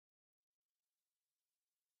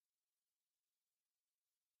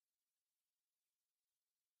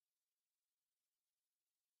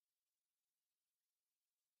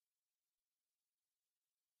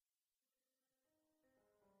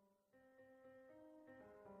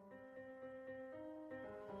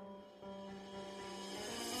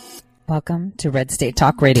Welcome to Red State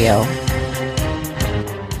Talk Radio.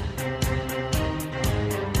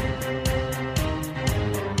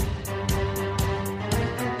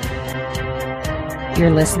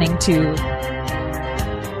 You're listening to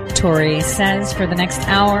Tori Says. For the next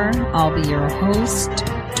hour, I'll be your host,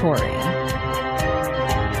 Tori.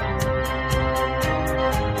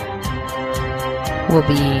 We'll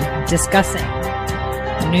be discussing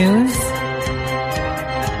news,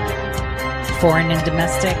 foreign and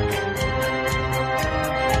domestic,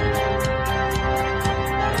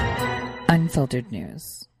 unfiltered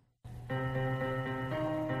news.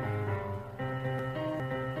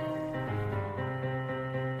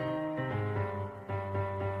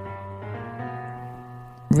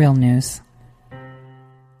 Real news.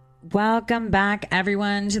 Welcome back,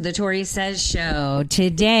 everyone, to the Tori Says Show.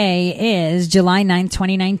 Today is July 9th,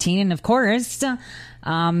 2019, and of course,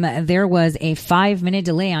 there was a 5-minute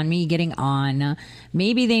delay on me getting on.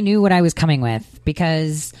 Maybe they knew what I was coming with,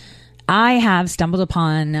 because I have stumbled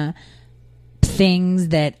upon things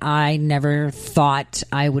that I never thought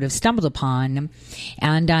I would have stumbled upon.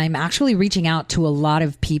 And I'm actually reaching out to a lot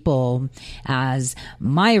of people, as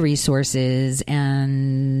my resources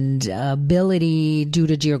and ability due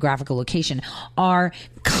to geographical location are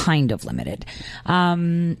kind of limited.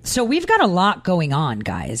 So we've got a lot going on,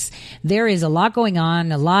 guys. There is a lot going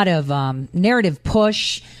on, a lot of narrative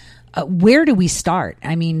push. Where do we start?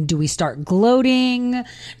 I mean, do we start gloating?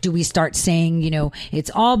 Do we start saying, it's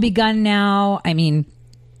all begun now? I mean,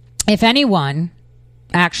 if anyone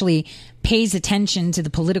actually pays attention to the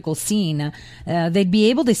political scene, they'd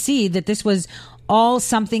be able to see that this was all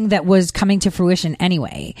something that was coming to fruition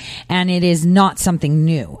anyway. And it is not something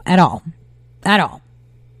new at all. At all.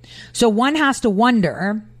 So one has to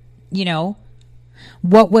wonder,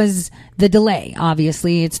 what was the delay?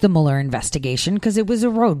 Obviously, it's the Mueller investigation, because it was a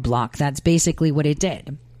roadblock. That's basically what it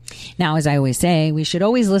did. Now, as I always say, we should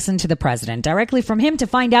always listen to the president directly from him to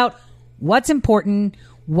find out what's important,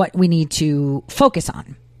 what we need to focus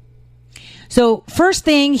on. So first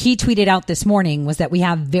thing he tweeted out this morning was that we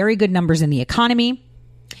have very good numbers in the economy.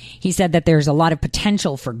 He said that there's a lot of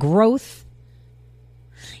potential for growth.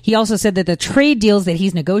 He also said that the trade deals that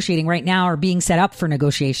he's negotiating right now are being set up for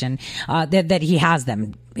negotiation, that he has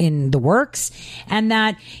them in the works, and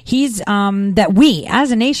that that we as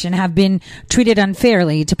a nation have been treated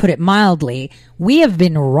unfairly, to put it mildly. We have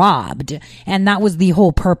been robbed, and that was the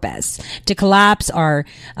whole purpose, to collapse our,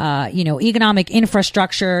 economic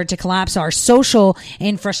infrastructure, to collapse our social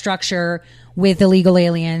infrastructure with illegal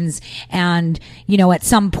aliens. And, at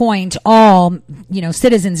some point, all,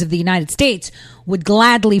 citizens of the United States would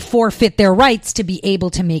gladly forfeit their rights to be able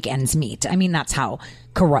to make ends meet. I mean, that's how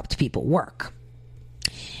corrupt people work.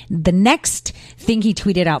 The next thing he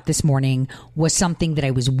tweeted out this morning was something that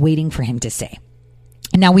I was waiting for him to say.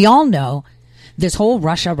 Now, we all know this whole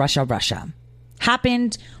Russia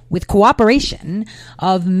happened with cooperation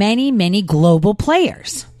of many, many global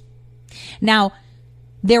players. Now,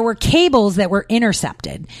 there were cables that were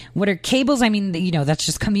intercepted. What are cables? I mean, that's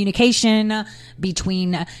just communication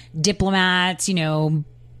between diplomats,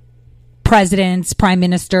 presidents, prime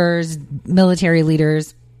ministers, military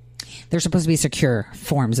leaders. They're supposed to be secure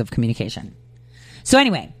forms of communication. So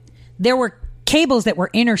anyway, there were cables that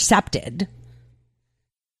were intercepted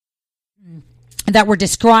that were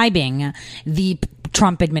describing the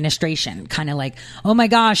Trump administration, kind of like, oh my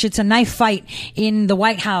gosh, it's a knife fight in the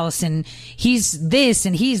White House, and he's this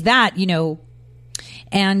and he's that,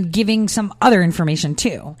 and giving some other information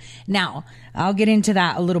too. Now, I'll get into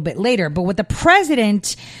that a little bit later, but with the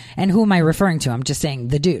president, and who am I referring to? I'm just saying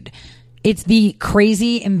the dude. It's the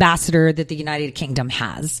crazy ambassador that the United Kingdom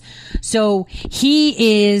has. So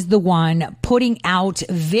he is the one putting out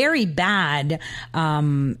very bad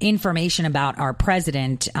information about our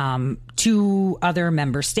president to other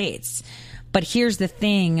member states. But here's the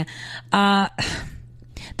thing. The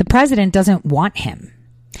president doesn't want him.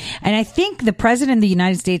 And I think the president of the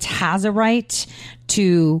United States has a right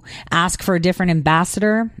to ask for a different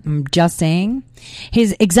ambassador. I'm just saying.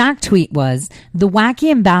 His exact tweet was, the wacky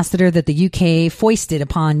ambassador that the UK foisted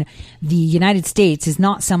upon the United States is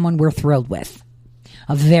not someone we're thrilled with.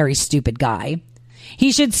 A very stupid guy.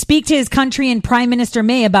 He should speak to his country and Prime Minister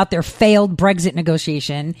May about their failed Brexit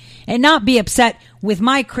negotiation and not be upset with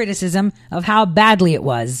my criticism of how badly it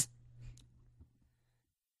was.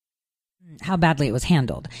 How badly it was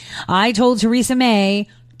handled. I told Theresa May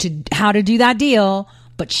how to do that deal,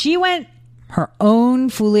 but she went her own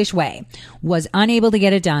foolish way, was unable to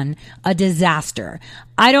get it done. A disaster.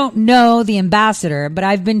 I don't know the ambassador, but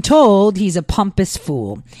I've been told he's a pompous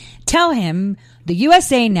fool. Tell him the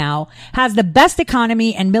USA now has the best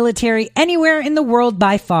economy and military anywhere in the world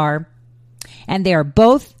by far, and they are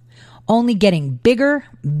both only getting bigger,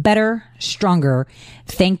 better, stronger.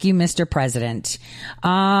 Thank you, Mr. President.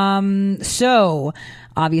 So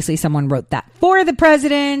obviously someone wrote that for the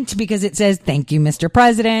president because it says, thank you, Mr.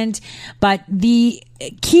 President. But the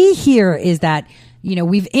key here is that, you know,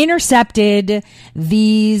 we've intercepted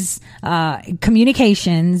these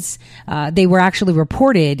communications. They were actually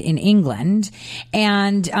reported in England.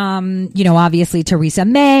 And, you know, obviously Theresa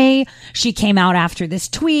May, she came out after this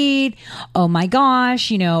tweet. Oh my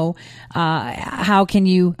gosh, you know, how can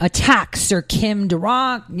you attack Sir Kim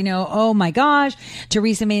Darroch? You know, oh my gosh.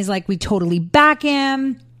 Theresa May's like, we totally back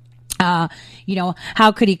him. You know,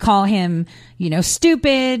 how could he call him, you know,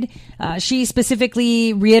 stupid? She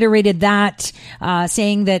specifically reiterated that,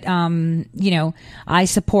 saying that, you know, I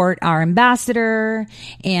support our ambassador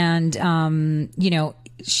and, you know,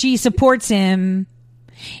 she supports him.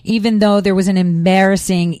 Even though there was an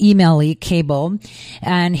embarrassing email leak cable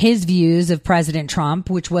and his views of President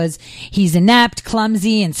Trump, which was he's inept,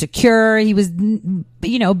 clumsy, insecure. He was,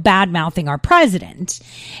 you know, bad mouthing our president.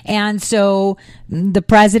 And so the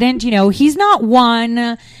president, you know, he's not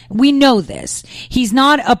one, we know this. He's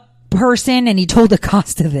not a person, and he told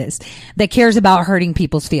Acosta this, that cares about hurting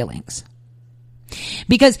people's feelings.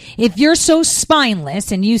 Because if you're so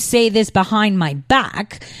spineless and you say this behind my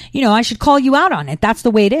back, you know, I should call you out on it. That's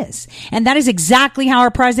the way it is. And that is exactly how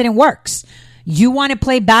our president works. You want to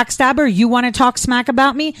play backstabber? You want to talk smack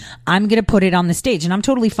about me? I'm going to put it on the stage, and I'm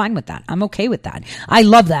totally fine with that. I'm okay with that. I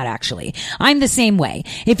love that, actually. I'm the same way.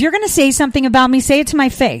 If you're going to say something about me, say it to my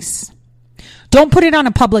face. Don't put it on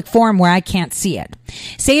a public forum where I can't see it.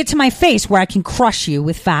 Say it to my face where I can crush you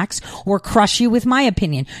with facts or crush you with my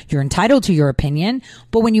opinion. You're entitled to your opinion,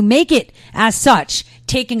 but when you make it as such,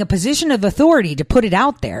 taking a position of authority to put it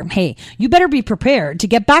out there, hey, you better be prepared to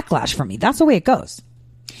get backlash from me. That's the way it goes.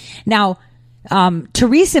 Now,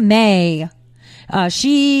 Theresa May,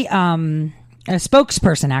 a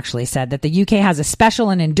spokesperson actually said that the UK has a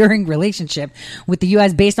special and enduring relationship with the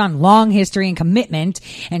US based on long history and commitment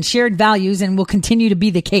and shared values, and will continue to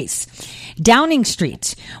be the case. Downing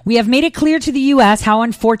Street, we have made it clear to the US how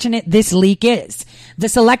unfortunate this leak is. The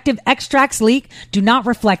selective extracts leak do not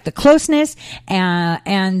reflect the closeness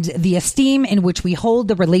and the esteem in which we hold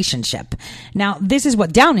the relationship. Now, this is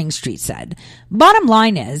what Downing Street said. Bottom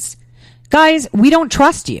line is, guys, we don't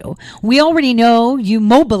trust you. We already know you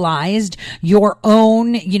mobilized your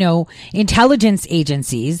own, you know, intelligence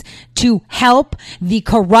agencies to help the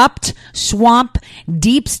corrupt, swamp,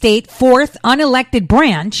 deep state, fourth unelected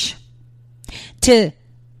branch to,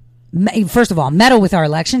 first of all, meddle with our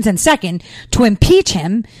elections, and second, to impeach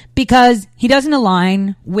him because he doesn't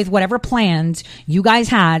align with whatever plans you guys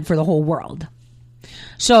had for the whole world.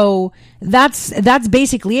 So that's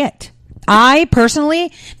basically it. I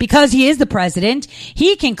personally, because he is the president,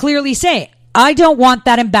 he can clearly say, I don't want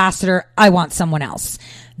that ambassador. I want someone else.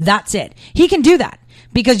 That's it. He can do that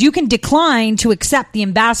because you can decline to accept the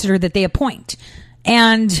ambassador that they appoint.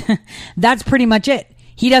 And that's pretty much it.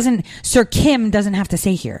 Sir Kim doesn't have to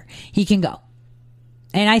stay here. He can go.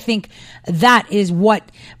 And I think that is what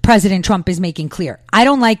President Trump is making clear. I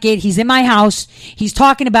don't like it. He's in my house. He's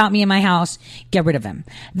talking about me in my house. Get rid of him.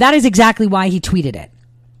 That is exactly why he tweeted it,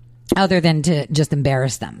 other than to just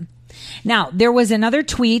embarrass them. Now, there was another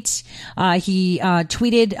tweet. He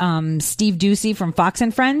tweeted Steve Doocy from Fox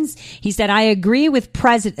and Friends. He said, I agree with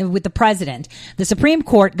the president. The Supreme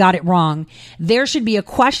Court got it wrong. There should be a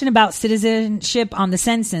question about citizenship on the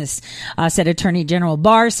census, said Attorney General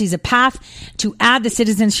Barr sees a path to add the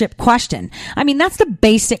citizenship question. I mean, that's the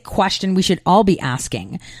basic question we should all be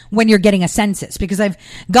asking when you're getting a census, because I've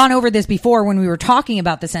gone over this before when we were talking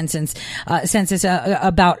about the census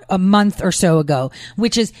about a month or so ago,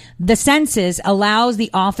 which is the census allows the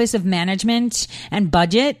Office of Management and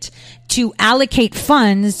Budget to allocate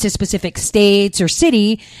funds to specific states or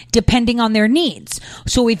city depending on their needs.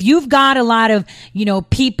 So if you've got a lot of,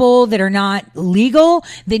 people that are not legal,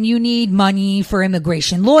 then you need money for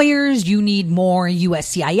immigration lawyers. You need more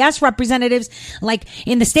USCIS representatives. Like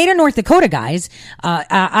in the state of North Dakota, guys,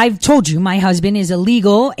 I've told you my husband is a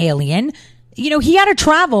legal alien. He had to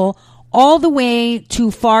travel all the way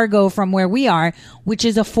to Fargo from where we are, which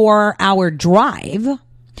is a 4-hour drive,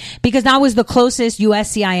 because that was the closest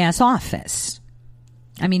USCIS office.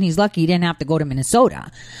 I mean, he's lucky he didn't have to go to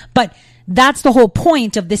Minnesota. But that's the whole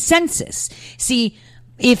point of the census. See,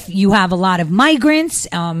 if you have a lot of migrants,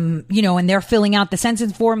 and they're filling out the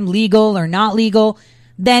census form, legal or not legal,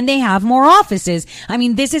 then they have more offices. I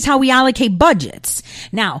mean, this is how we allocate budgets.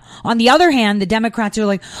 Now, on the other hand, the Democrats are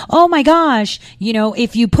like, oh my gosh,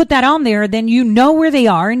 if you put that on there, then you know where they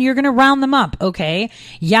are and you're going to round them up. Okay.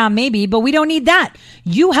 Yeah, maybe, but we don't need that.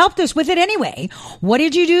 You helped us with it anyway. What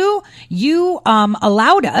did you do? You,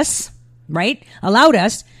 allowed us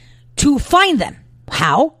to find them.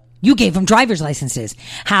 How? You gave them driver's licenses.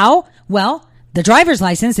 How? Well, the driver's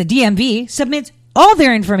license, the DMV, submits all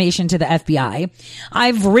their information to the FBI.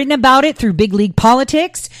 I've written about it through Big League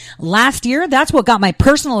Politics. Last year, that's what got my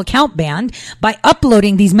personal account banned by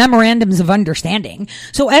uploading these memorandums of understanding.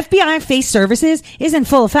 So FBI face services is in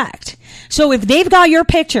full effect. So if they've got your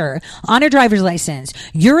picture on a driver's license,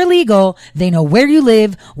 you're illegal, they know where you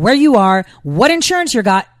live, where you are, what insurance you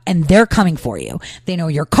got, and they're coming for you. They know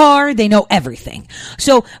your car. They know everything.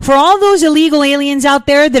 So for all those illegal aliens out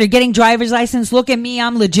there that are getting driver's license, look at me,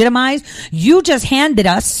 I'm legitimized. You just handed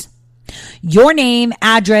us your name,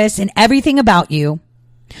 address, and everything about you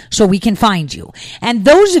so we can find you. And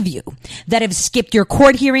those of you that have skipped your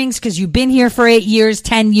court hearings because you've been here for 8 years,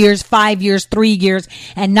 10 years, 5 years, 3 years,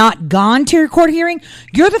 and not gone to your court hearing,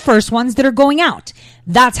 you're the first ones that are going out.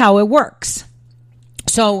 That's how it works.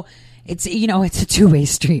 So it's a two-way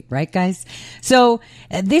street, right, guys? So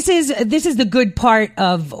this is the good part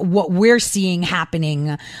of what we're seeing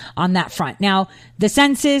happening on that front. Now, the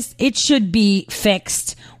census, it should be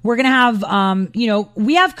fixed. We're going to have,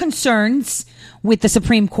 we have concerns with the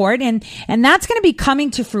Supreme Court, and that's going to be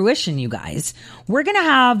coming to fruition, you guys. We're going to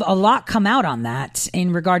have a lot come out on that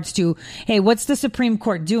in regards to, hey, what's the Supreme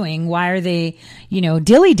Court doing? Why are they,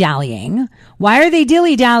 dilly-dallying? Why are they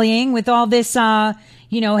dilly-dallying with all this,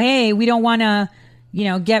 hey, we don't want to,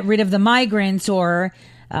 get rid of the migrants, or,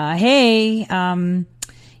 hey,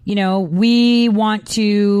 we want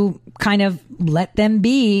to kind of let them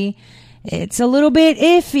be. It's a little bit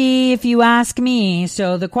iffy if you ask me.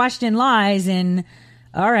 So the question lies in,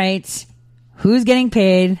 all right, who's getting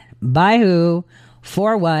paid, by who,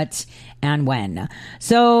 for what, and when.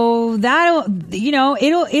 So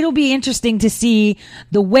it'll be interesting to see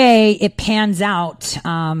the way it pans out,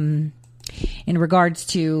 in regards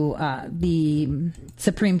to the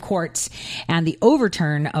Supreme Court and the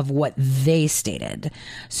overturn of what they stated.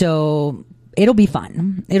 So it'll be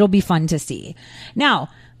fun. It'll be fun to see. Now,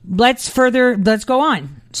 let's go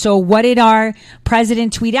on. So what did our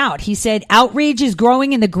president tweet out? He said, outrage is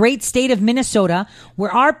growing in the great state of Minnesota,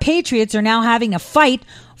 where our patriots are now having a fight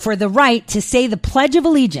for the right to say the Pledge of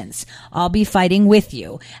Allegiance. I'll be fighting with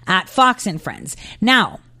you, at Fox and Friends.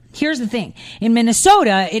 Now, here's the thing. In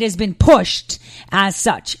Minnesota, it has been pushed as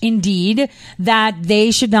such, indeed, that they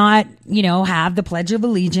should not, have the Pledge of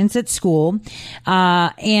Allegiance at school.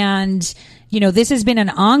 And this has been an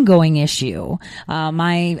ongoing issue.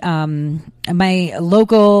 My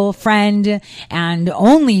local friend and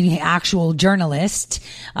only actual journalist,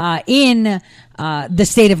 in the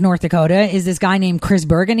state of North Dakota is this guy named Chris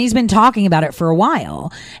Berg, and he's been talking about it for a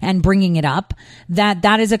while and bringing it up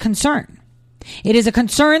that is a concern. It is a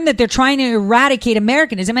concern that they're trying to eradicate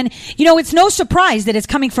Americanism. And, it's no surprise that it's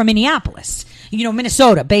coming from Minneapolis,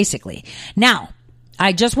 Minnesota, basically. Now,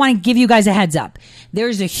 I just want to give you guys a heads up.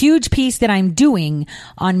 There's a huge piece that I'm doing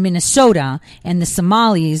on Minnesota and the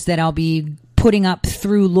Somalis that I'll be putting up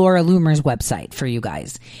through Laura Loomer's website for you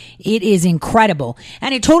guys. It is incredible.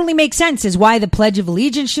 And it totally makes sense as why the Pledge of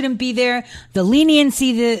Allegiance shouldn't be there. The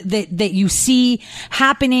leniency that you see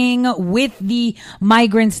happening with the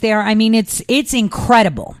migrants there. I mean, it's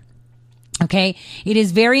incredible. Okay. It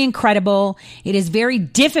is very incredible. It is very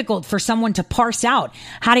difficult for someone to parse out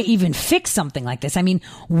how to even fix something like this. I mean,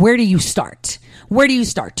 where do you start? Where do you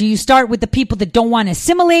start? Do you start with the people that don't want to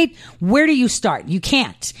assimilate? Where do you start? You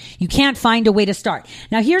can't. You can't find a way to start.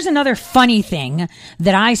 Now, here's another funny thing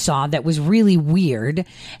that I saw that was really weird.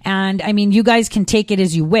 And I mean, you guys can take it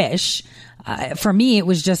as you wish. For me, it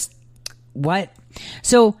was just, what?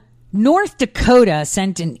 So North Dakota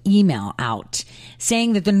sent an email out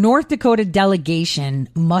saying that the North Dakota delegation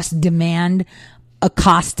must demand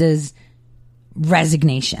Acosta's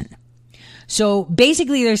resignation. So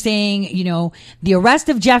basically they're saying, the arrest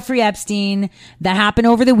of Jeffrey Epstein that happened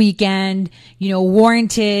over the weekend,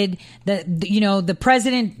 warranted that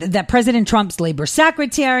President Trump's labor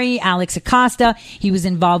secretary, Alex Acosta, he was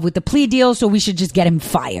involved with the plea deal. So we should just get him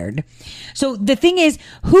fired. So the thing is,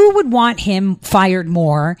 who would want him fired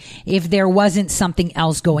more if there wasn't something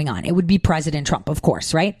else going on? It would be President Trump, of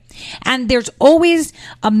course, right? And there's always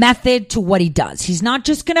a method to what he does. He's not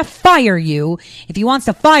just going to fire you. If he wants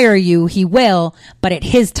to fire you, he will. will, but at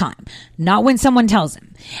his time, not when someone tells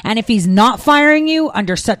him. And if he's not firing you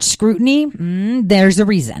under such scrutiny, there's a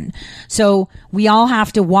reason. So we all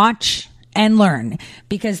have to watch and learn,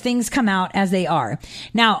 because things come out as they are.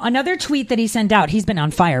 Now, another tweet that he sent out, he's been on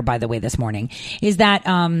fire, by the way, this morning, is that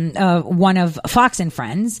one of Fox and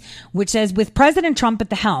Friends, which says, with President Trump at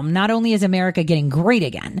the helm, not only is America getting great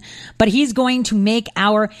again, but he's going to make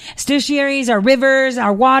our estuaries, our rivers,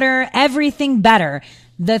 our water, everything better.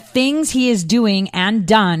 The things he is doing and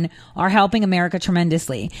done are helping America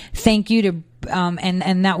tremendously. Thank you to,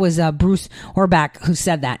 and that was Bruce Orbach who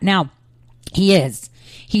said that. Now,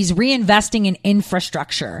 He's reinvesting in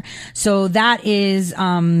infrastructure. So that is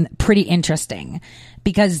pretty interesting,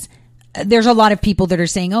 because there's a lot of people that are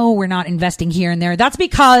saying, oh, we're not investing here and there. That's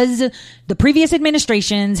because the previous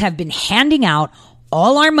administrations have been handing out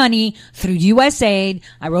all our money through USAID.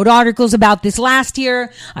 I wrote articles about this last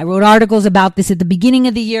year. I wrote articles about this at the beginning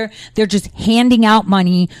of the year. They're just handing out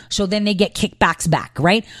money, so then they get kickbacks back,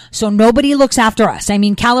 right? So nobody looks after us. I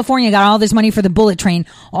mean, California got all this money for the bullet train.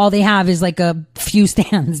 All they have is like a few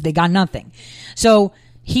stands. They got nothing. So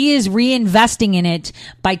he is reinvesting in it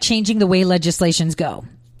by changing the way legislations go.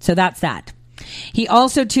 So that's that. He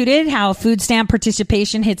also tweeted how food stamp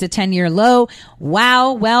participation hits a 10-year low.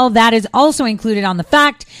 Wow. Well, that is also included on the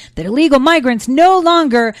fact that illegal migrants no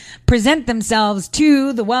longer present themselves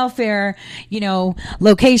to the welfare,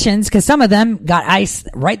 locations, because some of them got ICE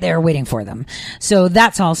right there waiting for them. So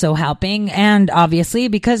that's also helping. And obviously,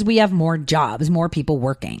 because we have more jobs, more people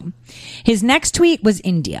working. His next tweet was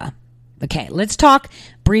India. Okay, let's talk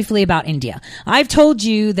briefly about India. I've told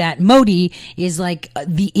you that Modi is like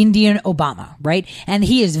the Indian Obama, right? And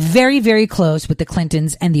he is very, very close with the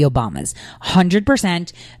Clintons and the Obamas.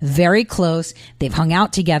 100%, very close. They've hung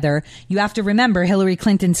out together. You have to remember, Hillary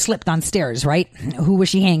Clinton slipped on stairs, right? Who was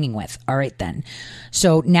she hanging with? All right, then.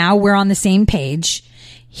 So now we're on the same page.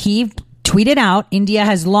 He tweeted out, India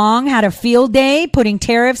has long had a field day putting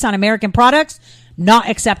tariffs on American products. Not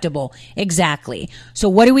acceptable. Exactly. So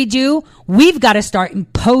what do? We've got to start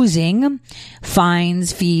imposing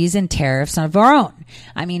fines, fees, and tariffs of our own.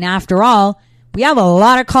 I mean, after all, we have a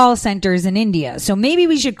lot of call centers in India. So maybe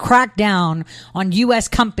we should crack down on U.S.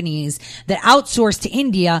 companies that outsource to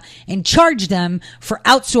India and charge them for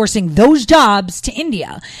outsourcing those jobs to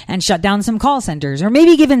India, and shut down some call centers, or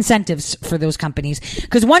maybe give incentives for those companies.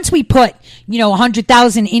 Because once we put,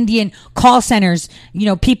 100,000 Indian call centers,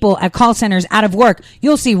 people at call centers out of work,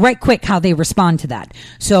 you'll see right quick how they respond to that.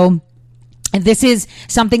 So, and this is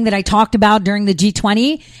something that I talked about during the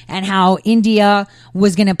G20, and how India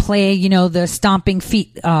was going to play, the stomping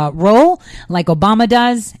feet role like Obama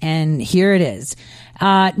does. And here it is.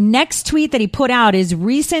 Next tweet that he put out is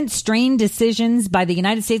recent strained decisions by the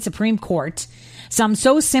United States Supreme Court. Some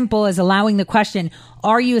so simple as allowing the question,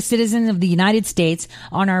 are you a citizen of the United States,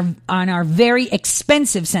 on our very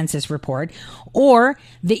expensive census report, or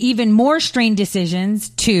the even more strained decisions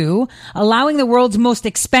to allowing the world's most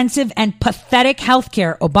expensive and pathetic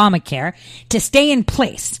healthcare, Obamacare, to stay in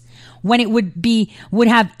place when it would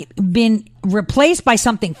have been replaced by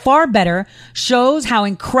something far better, shows how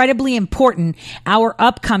incredibly important our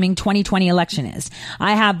upcoming 2020 election is.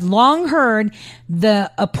 I have long heard the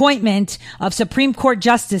appointment of Supreme Court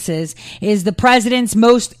justices is the president's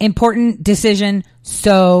most important decision.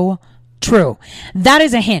 So true. That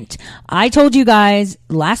is a hint. I told you guys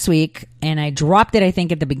last week, and I dropped it, I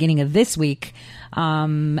think, at the beginning of this week,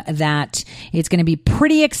 that it's going to be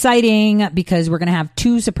pretty exciting, because we're going to have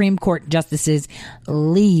 2 Supreme Court justices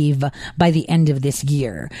leave by the end of this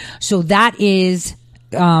year. So that is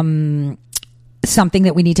something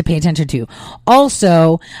that we need to pay attention to.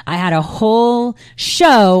 Also, I had a whole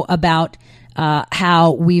show about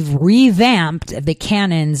how we've revamped the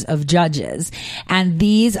canons of judges, and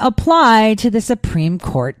these apply to the Supreme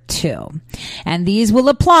Court too. And these will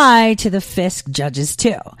apply to the Fisk judges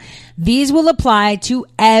too. These will apply to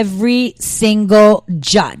every single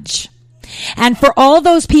judge. And for all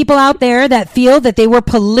those people out there that feel that they were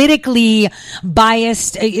politically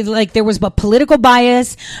biased, like there was a political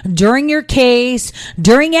bias during your case,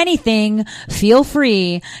 during anything, feel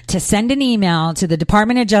free to send an email to the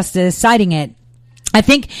Department of Justice citing it. I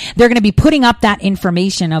think they're going to be putting up that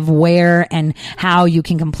information of where and how you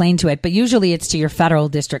can complain to it. But usually it's to your federal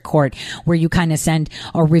district court, where you kind of send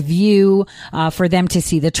a review for them to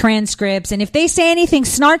see the transcripts. And if they say anything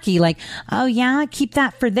snarky, like, oh yeah, keep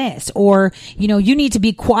that for this, or, you need to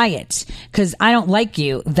be quiet because I don't like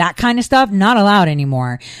you, that kind of stuff, not allowed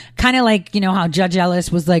anymore. Kind of like, how Judge Ellis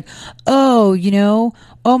was like, oh,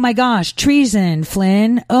 oh my gosh, treason,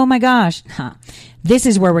 Flynn. Oh my gosh. This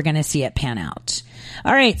is where we're going to see it pan out.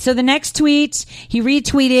 All right, so the next tweet, he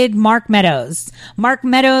retweeted Mark Meadows. Mark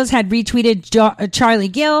Meadows had retweeted Charlie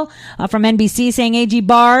Gill from NBC saying AG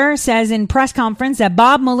Barr says in press conference that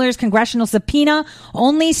Bob Mueller's congressional subpoena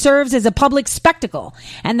only serves as a public spectacle,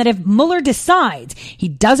 and that if Mueller decides he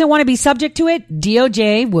doesn't want to be subject to it,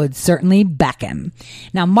 DOJ would certainly back him.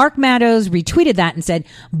 Now, Mark Meadows retweeted that and said,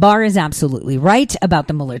 Barr is absolutely right about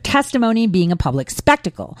the Mueller testimony being a public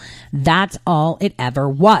spectacle. That's all it ever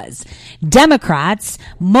was. Democrats,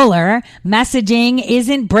 Mueller messaging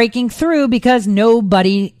isn't breaking through because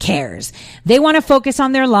nobody cares. They want to focus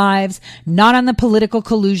on their lives, not on the political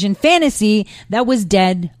collusion fantasy that was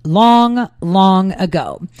dead long, long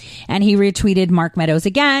ago. And he retweeted Mark Meadows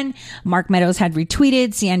again. Mark Meadows had retweeted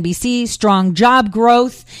CNBC, strong job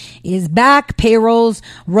growth is back. Payrolls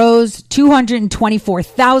rose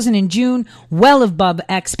 224,000 in June, well above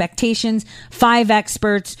expectations. 5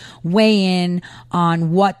 experts weigh in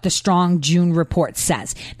on what the strong June report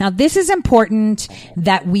says. Now, this is important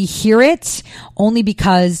that we hear it only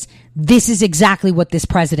because this is exactly what this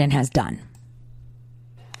president has done.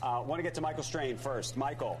 I want to get to Michael Strain first.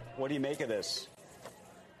 Michael, what do you make of this?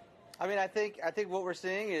 I mean, I think what we're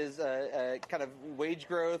seeing is kind of wage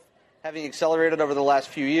growth having accelerated over the last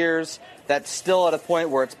few years. That's still at a point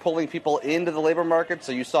where it's pulling people into the labor market.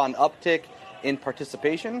 So you saw an uptick in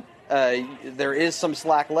participation. There is some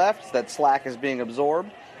slack left. That slack is being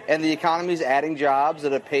absorbed. And the economy is adding jobs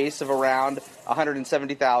at a pace of around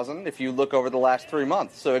 170,000 if you look over the last 3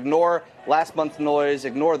 months. So ignore last month's noise,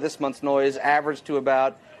 ignore this month's noise, average to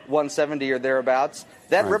about 170 or thereabouts.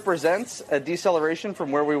 That represents a deceleration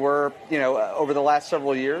from where we were, over the last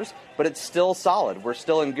several years, but it's still solid. We're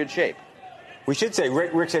still in good shape. We should say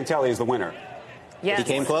Rick Santelli is the winner. Yes. He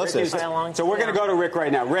came closest. So we're going to go to Rick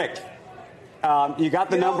right now. Rick, you got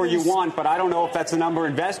the number you want, but I don't know if that's the number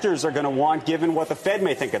investors are going to want, given what the Fed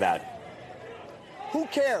may think of that. Who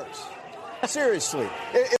cares? Seriously.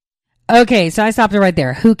 Okay, so I stopped it right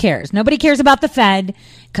there. Who cares? Nobody cares about the Fed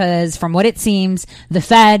because from what it seems, the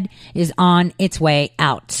Fed is on its way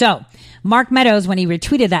out. So Mark Meadows, when he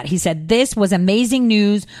retweeted that, he said, this was amazing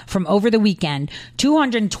news from over the weekend.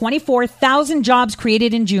 224,000 jobs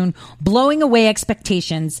created in June, blowing away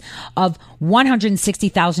expectations of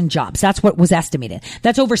 160,000 jobs. That's what was estimated.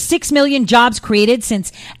 That's over 6 million jobs created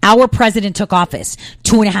since our president took office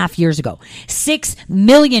 2.5 years ago. 6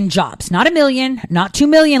 million jobs, not a million, not 2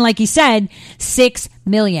 million like he said, 6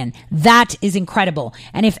 million. That is incredible.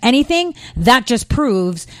 And if anything, that just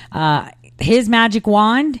proves his magic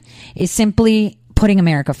wand is simply putting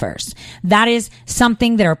America first. That is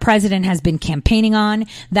something that our president has been campaigning on.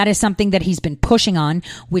 That is something that he's been pushing on,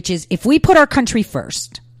 which is if we put our country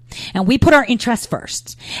first, and we put our interests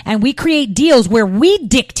first, and we create deals where we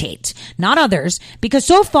dictate, not others, because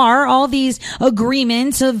so far all these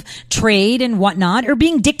agreements of trade and whatnot are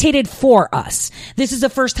being dictated for us. This is the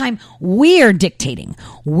first time we're dictating.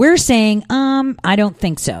 We're saying, I don't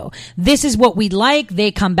think so. This is what we'd like.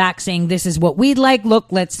 They come back saying, this is what we'd like. Look,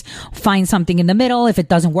 let's find something in the middle. If it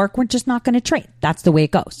doesn't work, we're just not going to trade. That's the way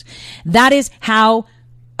it goes. That is how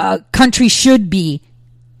a country should be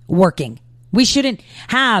working. We shouldn't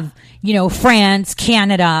have, France,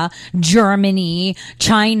 Canada, Germany,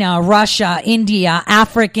 China, Russia, India,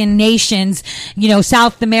 African nations,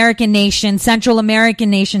 South American nations, Central American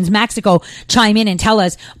nations, Mexico chime in and tell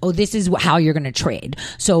us, oh, this is how you're going to trade.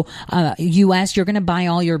 So, U.S., you're going to buy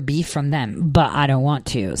all your beef from them, but I don't want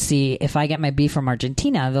to. See, if I get my beef from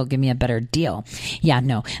Argentina, they'll give me a better deal. Yeah,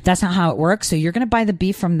 no, that's not how it works. So you're going to buy the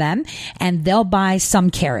beef from them and they'll buy some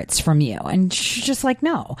carrots from you. And she's just like,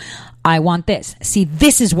 no. I want this. See,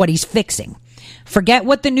 this is what he's fixing. Forget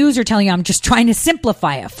what the news are telling you. I'm just trying to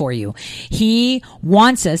simplify it for you. He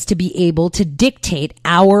wants us to be able to dictate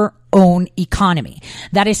our own economy.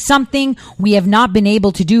 That is something we have not been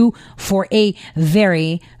able to do for a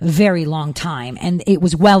very, very long time. And it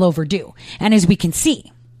was well overdue. And as we can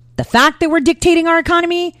see, the fact that we're dictating our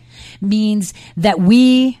economy means that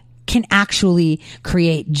we can actually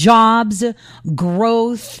create jobs,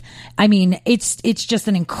 growth. I mean, it's just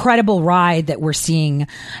an incredible ride that we're seeing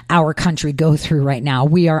our country go through right now.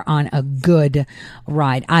 We are on a good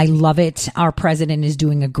ride. I love it. Our president is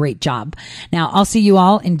doing a great job. Now, I'll see you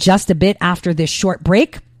all in just a bit after this short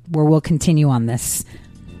break where we'll continue on this.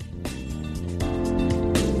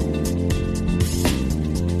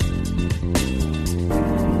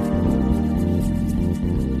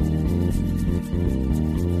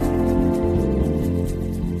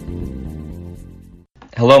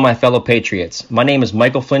 Hello, my fellow patriots. My name is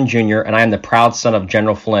Michael Flynn Jr., and I am the proud son of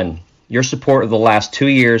General Flynn. Your support of the last 2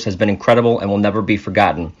 years has been incredible and will never be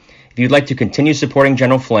forgotten. If you'd like to continue supporting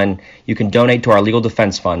General Flynn, you can donate to our legal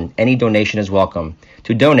defense fund. Any donation is welcome.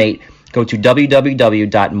 To donate, go to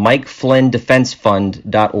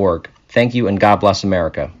www.mikeflynndefensefund.org. Thank you, and God bless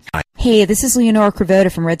America. Hey, this is Leonora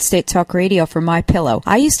Cravota from Red State Talk Radio for MyPillow.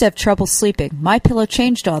 I used to have trouble sleeping. MyPillow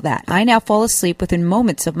changed all that. I now fall asleep within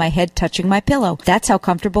moments of my head touching my pillow. That's how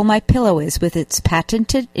comfortable MyPillow is with its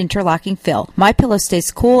patented interlocking fill. MyPillow stays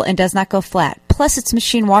cool and does not go flat. Plus, it's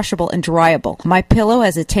machine washable and dryable. MyPillow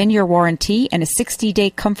has a 10-year warranty and a 60-day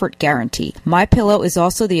comfort guarantee. MyPillow is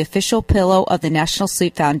also the official pillow of the National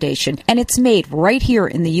Sleep Foundation, and it's made right here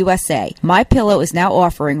in the USA. MyPillow is now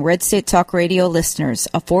offering Red State Talk Radio listeners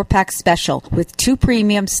a 4-pack special with 2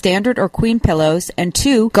 premium standard or queen pillows and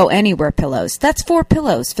 2 go anywhere pillows. That's 4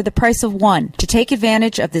 pillows for the price of 1. To take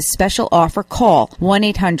advantage of this special offer, call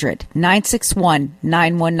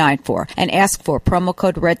 1-800-961-9194 and ask for promo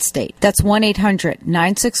code RedState. That's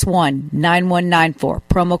 1-800-961-9194,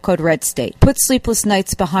 promo code RedState. Put sleepless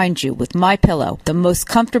nights behind you with MyPillow, the most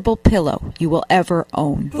comfortable pillow you will ever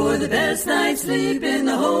own. For the best night's sleep in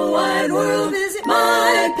the whole wide world, visit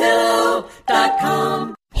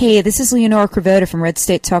MyPillow.com. Hey, this is Leonora Cravota from Red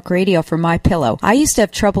State Talk Radio for MyPillow. I used to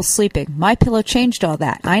have trouble sleeping. MyPillow changed all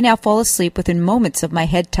that. I now fall asleep within moments of my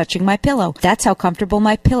head touching my pillow. That's how comfortable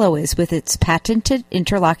MyPillow is with its patented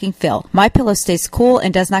interlocking fill. MyPillow stays cool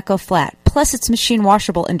and does not go flat. Plus, it's machine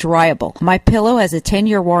washable and dryable. MyPillow has a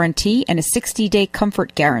 10-year warranty and a 60-day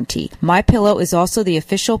comfort guarantee. MyPillow is also the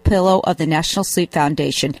official pillow of the National Sleep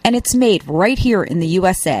Foundation, and it's made right here in the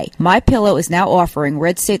USA. MyPillow is now offering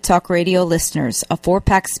Red State Talk Radio listeners a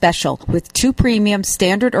 4-pack special with 2 premium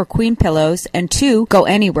standard or queen pillows and 2 go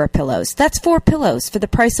anywhere pillows. That's 4 pillows for the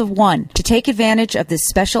price of 1. To take advantage of this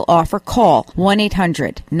special offer, call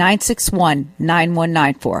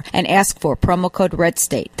 1-800-961-9194 and ask for promo code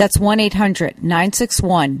RedState. That's 1-800-961-9194,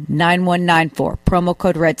 promo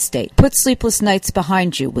code RedState. Put sleepless nights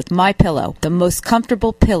behind you with MyPillow, the most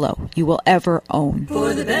comfortable pillow you will ever own.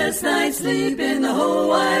 For the best night's sleep in the whole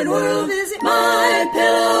wide world, visit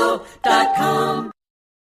MyPillow.com.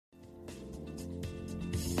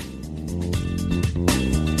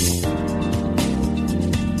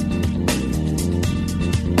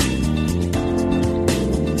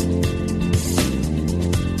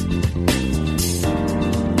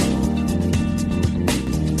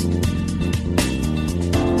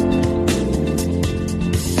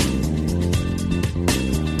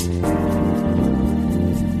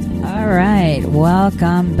 All right.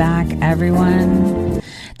 Welcome back, everyone,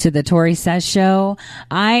 to the Tori Says Show.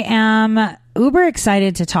 I am uber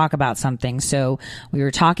excited to talk about something. So we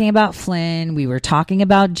were talking about Flynn. We were talking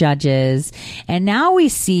about judges. And now we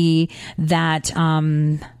see that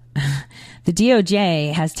the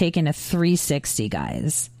DOJ has taken a 360,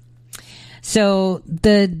 guys. So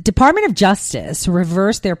the Department of Justice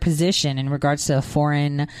reversed their position in regards to a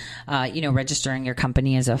foreign, registering your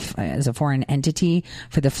company as a foreign entity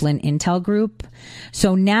for the Flynn Intel Group.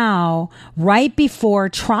 So now, right before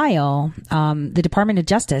trial, the Department of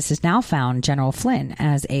Justice has now found General Flynn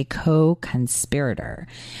as a co-conspirator.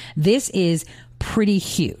 This is pretty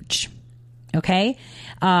huge. Okay.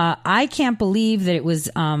 I can't believe that it was,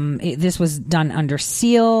 this was done under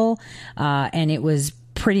seal, and it was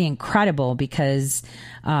pretty incredible because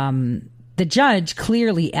the judge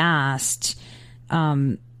clearly asked,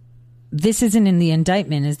 this isn't in the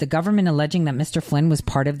indictment, is the government alleging that Mr. Flynn was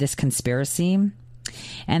part of this conspiracy?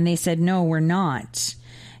 And they said, no, we're not.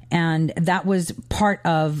 And that was part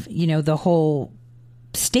of, the whole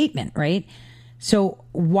statement, right? So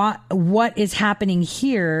what is happening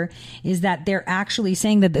here is that they're actually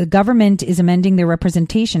saying that the government is amending their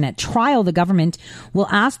representation. At trial, the government will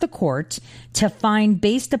ask the court to find,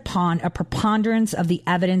 based upon a preponderance of the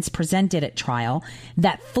evidence presented at trial,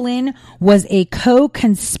 that Flynn was a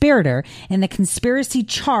co-conspirator in the conspiracy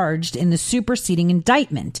charged in the superseding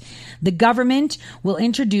indictment. The government will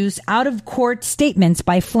introduce out-of-court statements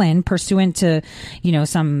by Flynn pursuant to,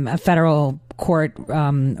 some federal court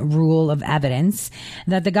rule of evidence,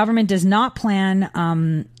 that the government does not plan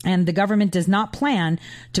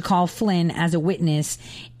to call Flynn as a witness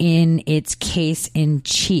in its case in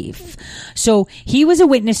chief. So he was a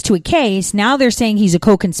witness to a case. Now they're saying he's a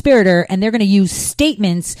co-conspirator, and they're going to use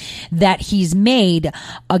statements that he's made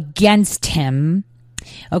against him,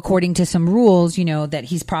 according to some rules, that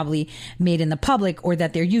he's probably made in the public or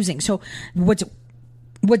that they're using. So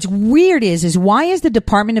What's weird is why is the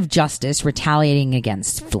Department of Justice retaliating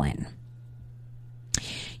against Flynn?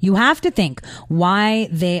 You have to think why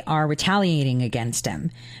they are retaliating against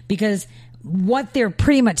him, because what they're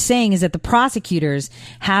pretty much saying is that the prosecutors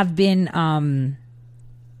have been,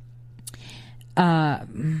 let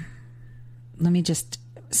me just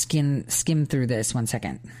skim through this. 1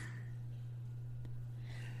 second.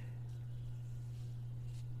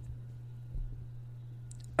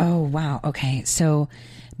 Oh, wow. Okay. So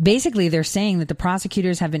basically, they're saying that the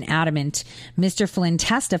prosecutors have been adamant. Mr. Flynn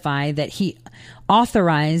testified that he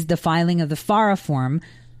authorized the filing of the FARA form,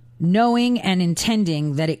 knowing and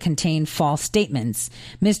intending that it contained false statements.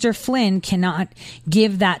 Mr. Flynn cannot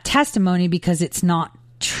give that testimony because it's not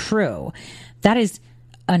true. That is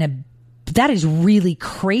really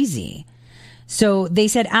crazy. So they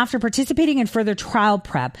said after participating in further trial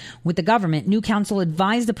prep with the government, new counsel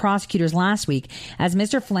advised the prosecutors last week, as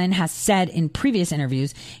Mr. Flynn has said in previous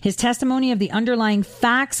interviews, his testimony of the underlying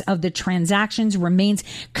facts of the transactions remains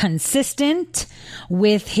consistent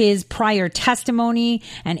with his prior testimony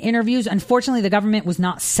and interviews. Unfortunately, the government was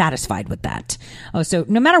not satisfied with that. Oh, so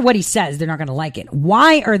no matter what he says, they're not going to like it.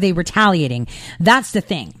 Why are they retaliating? That's the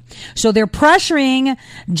thing. So they're pressuring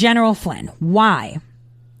General Flynn. Why?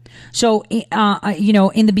 So, in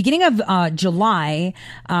the beginning of July,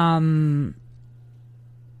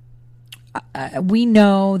 we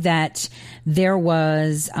know that there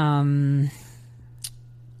was,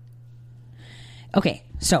 okay,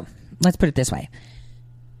 so let's put it this way.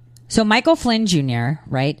 So Michael Flynn Jr.,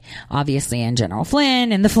 right, obviously, and General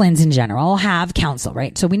Flynn and the Flynns in general have counsel,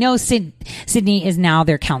 right? So we know Sydney is now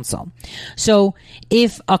their counsel. So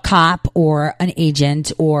if a cop or an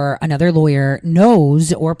agent or another lawyer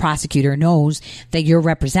knows, or prosecutor knows that you're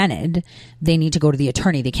represented, they need to go to the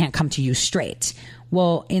attorney. They can't come to you straight.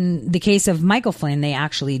 Well, in the case of Michael Flynn, they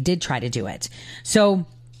actually did try to do it. So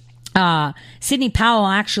Sidney Powell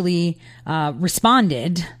actually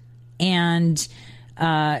responded, and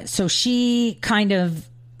so she kind of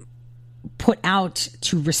put out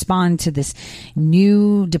to respond to this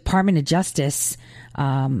new Department of Justice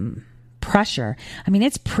pressure. I mean,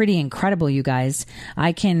 it's pretty incredible, you guys.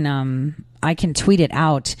 I can tweet it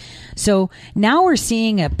out. So now we're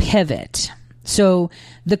seeing a pivot. So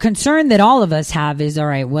the concern that all of us have is, all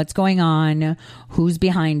right, what's going on? Who's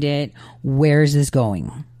behind it? Where's this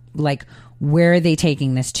going? Like, where are they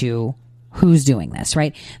taking this to? Who's doing this,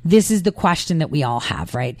 right? This is the question that we all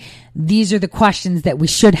have, right? These are the questions that we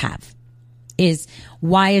should have. Is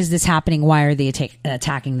why is this happening? Why are they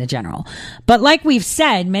attacking the general? But like we've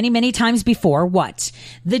said many, many times before, what?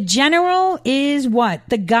 The general is what?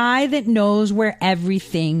 The guy that knows where every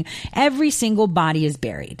single body is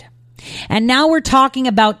buried. And now we're talking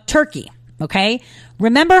about Turkey, okay?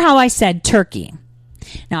 Remember how I said Turkey.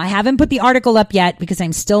 Now, I haven't put the article up yet because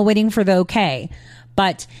I'm still waiting for the okay.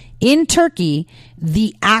 But in Turkey,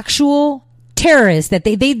 the actual terrorists that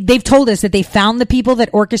they've told us that they found the people that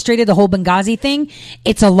orchestrated the whole Benghazi thing,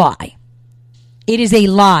 it's a lie. It is a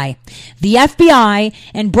lie. The FBI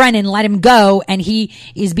and Brennan let him go, and he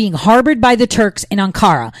is being harbored by the Turks in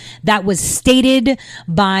Ankara. That was stated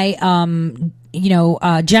by General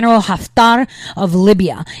Haftar of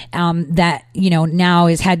Libya, that, now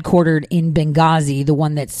is headquartered in Benghazi, the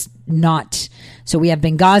one that's not. So we have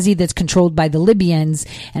Benghazi that's controlled by the Libyans,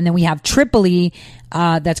 and then we have Tripoli,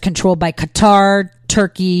 that's controlled by Qatar,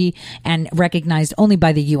 Turkey, and recognized only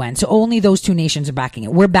by the UN. So only those two nations are backing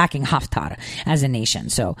it. We're backing Haftar as a nation.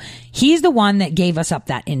 So he's the one that gave us up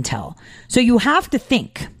that intel. So you have to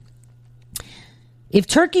think, if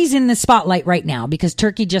Turkey's in the spotlight right now, because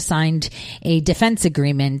Turkey just signed a defense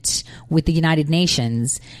agreement with the United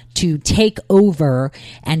Nations to take over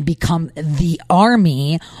and become the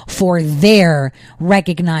army for their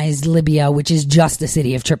recognized Libya, which is just the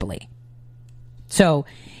city of Tripoli. So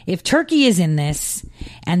if Turkey is in this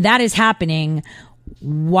and that is happening,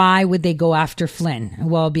 why would they go after Flynn?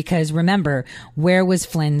 Well, because remember, where was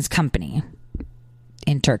Flynn's company?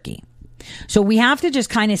 In Turkey. So we have to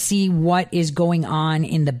just kind of see what is going on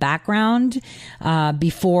in the background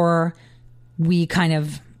before we kind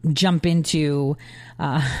of jump into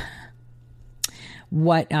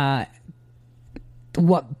what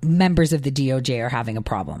members of the DOJ are having a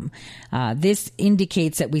problem. This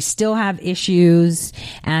indicates that we still have issues,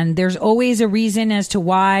 and there's always a reason as to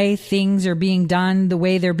why things are being done the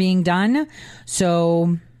way they're being done.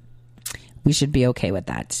 So we should be okay with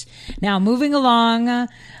that. Now, moving along,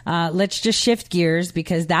 let's just shift gears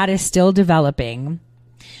because that is still developing.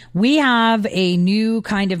 We have a new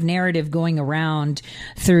kind of narrative going around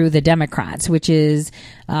through the Democrats, which is,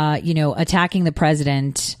 attacking the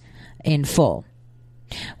president in full.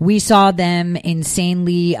 We saw them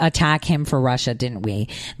insanely attack him for Russia, didn't we?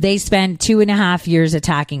 They spent 2.5 years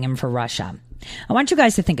attacking him for Russia. I want you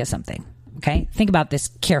guys to think of something, okay? Think about this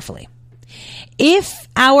carefully. If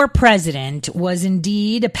our president was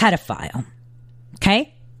indeed a pedophile,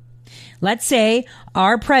 okay? Let's say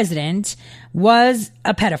our president was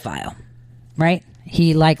a pedophile, right?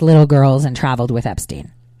 he liked little girls and traveled with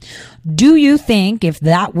Epstein. Do you think, if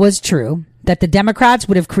that was true, that the Democrats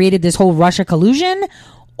would have created this whole Russia collusion?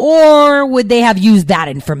 Or would they have used that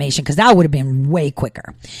information? Because that would have been way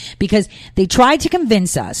quicker. Because they tried to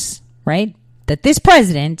convince us, right, that this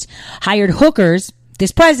president hired hookers,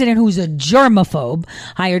 this president who's a germaphobe,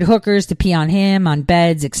 hired hookers to pee on him, on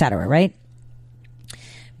beds, etc., right?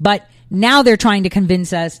 But now they're trying to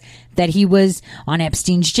convince us that he was on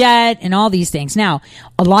Epstein's jet and all these things. Now,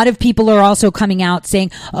 a lot of people are also coming out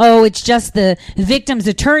saying, oh, it's just the victim's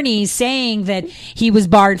attorneys saying that he was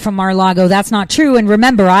barred from Mar-a-Lago. That's not true. And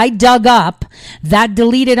remember, I dug up that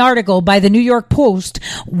deleted article by the New York Post,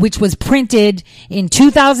 which was printed in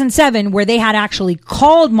 2007, where they had actually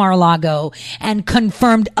called Mar-a-Lago and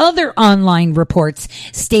confirmed other online reports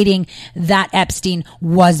stating that Epstein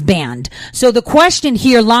was banned. So the question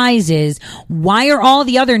here lies is, why are all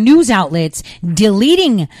the other news outlets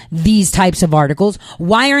deleting these types of articles?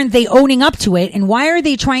 Why aren't they owning up to it? And why are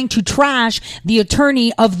they trying to trash the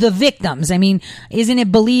attorney of the victims? I mean, isn't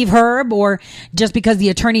it Believe Herb? Or just because the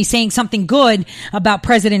attorney's saying something good about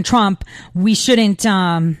President Trump, we shouldn't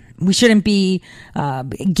be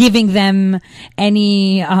giving them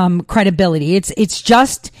any credibility. It's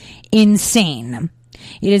just insane.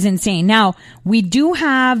 It is insane. Now, we do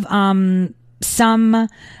have some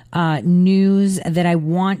news that I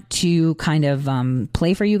want to kind of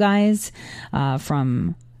play for you guys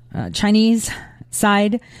from Chinese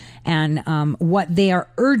side, and what they are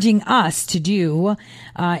urging us to do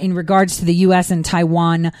in regards to the U.S. and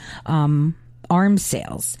Taiwan arms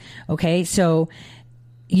sales. Okay, so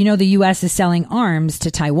you know the U.S. is selling arms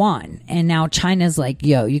to Taiwan, and now China's like,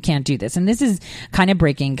 yo, you can't do this. And this is kind of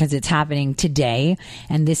breaking because it's happening today,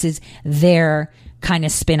 and this is their kind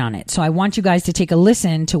of spin on it. So I want you guys to take a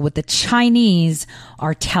listen to what the Chinese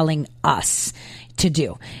are telling us to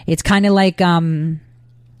do. It's kind of like, the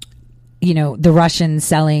Russians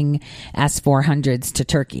selling S-400s to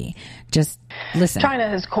Turkey. Just listen. China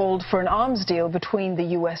has called for an arms deal between the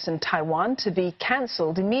U.S. and Taiwan to be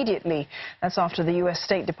cancelled immediately. That's after the U.S.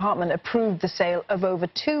 State Department approved the sale of over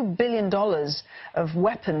 $2 billion of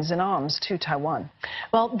weapons and arms to Taiwan.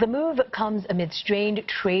 Well, the move comes amid strained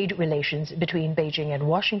trade relations between Beijing and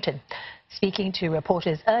Washington. Speaking to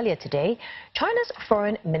reporters earlier today, China's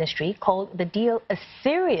foreign ministry called the deal a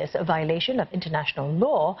serious violation of international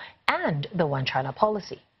law and the One China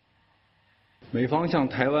policy. 美方向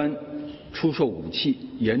台湾出售武器，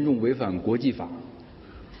严重违反国际法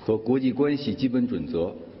和国际关系基本准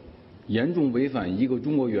则，严重违反一个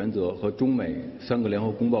中国原则和中美3个联合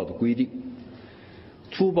公报的规定，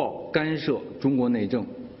粗暴干涉中国内政，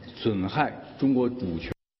损害中国主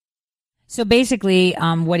权。 So basically,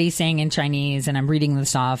 what he's saying in Chinese, and I'm reading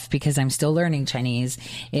this off because I'm still learning Chinese,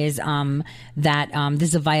 is that this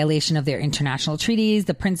is a violation of their international treaties,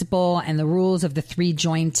 the principle and the rules of the 3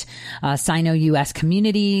 joint Sino-U.S.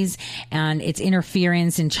 communities, and it's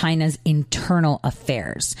interference in China's internal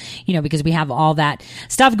affairs. You know, because we have all that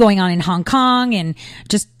stuff going on in Hong Kong, and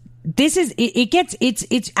just this is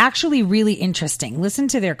it's actually really interesting. Listen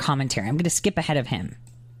to their commentary. I'm going to skip ahead of him.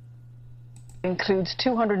 Includes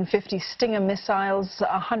 250 Stinger missiles,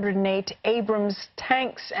 108 Abrams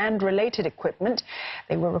tanks and related equipment.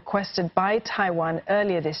 They were requested by Taiwan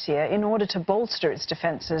earlier this year in order to bolster its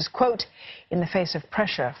defenses, quote, in the face of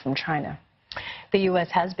pressure from China. The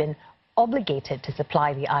U.S. has been obligated to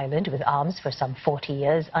supply the island with arms for some 40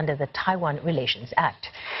 years under the Taiwan Relations Act.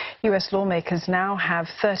 U.S. lawmakers now have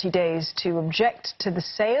 30 days to object to the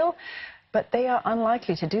sale, but they are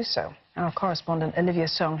unlikely to do so. Our correspondent Olivia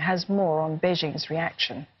Song has more on Beijing's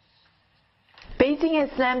reaction. Beijing has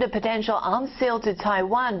slammed a potential arms sale to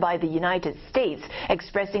Taiwan by the United States,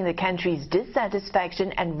 expressing the country's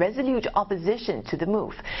dissatisfaction and resolute opposition to the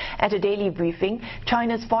move. At a daily briefing,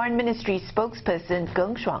 China's Foreign Ministry spokesperson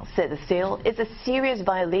Geng Shuang said the sale is a serious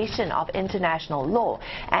violation of international law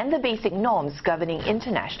and the basic norms governing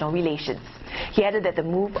international relations. He added that the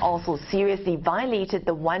move also seriously violated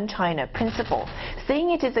the One China principle, saying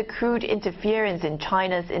it is a crude interference in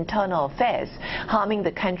China's internal affairs, harming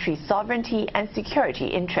the country's sovereignty and security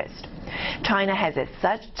interest. China has as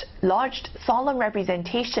such lodged solemn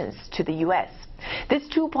representations to the U.S. This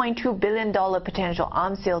 $2.2 billion potential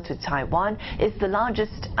arms sale to Taiwan is the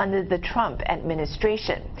largest under the Trump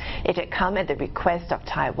administration. It had come at the request of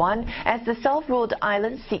Taiwan as the self-ruled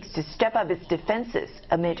island seeks to step up its defenses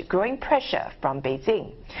amid growing pressure from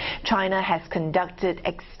Beijing. China has conducted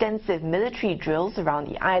extensive military drills around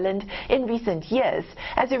the island in recent years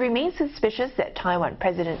as it remains suspicious that Taiwan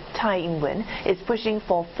President Tsai Ing-wen is pushing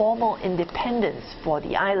for formal independence for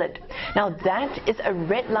the island. Now that is a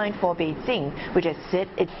red line for Beijing, which has said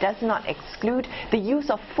it does not exclude the use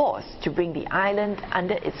of force to bring the island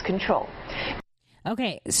under its control.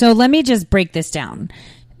 Okay, so let me just break this down.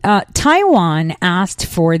 Taiwan asked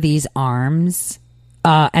for these arms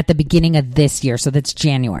at the beginning of this year, so that's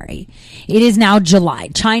January. It is now July.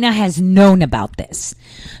 China has known about this.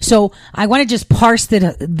 So I want to just parse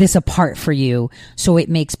this apart for you so it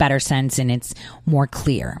makes better sense and it's more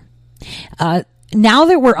clear. Now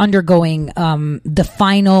that we're undergoing the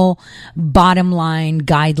final bottom line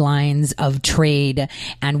guidelines of trade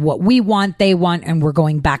and what we want, they want, and we're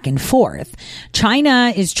going back and forth,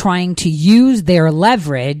 China is trying to use their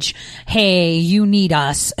leverage. Hey, you need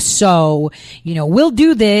us, so, we'll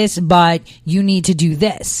do this, but you need to do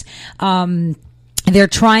this. They're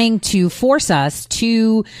trying to force us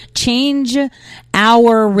to change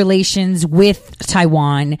our relations with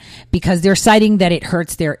Taiwan because they're citing that it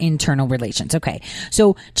hurts their internal relations. Okay.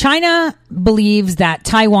 So China believes that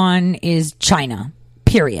Taiwan is China,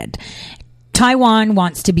 period. Taiwan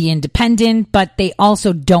wants to be independent, but they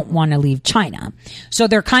also don't want to leave China. So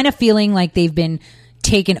they're kind of feeling like they've been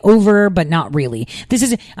taken over, but not really.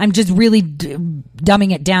 I'm just really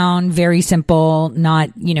dumbing it down, very simple,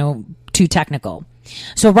 not, too technical.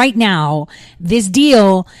 So right now, this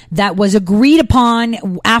deal that was agreed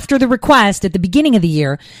upon after the request at the beginning of the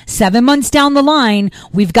year, 7 months down the line,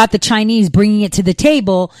 we've got the Chinese bringing it to the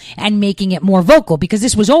table and making it more vocal because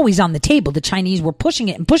this was always on the table. The Chinese were pushing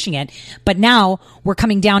it, but now we're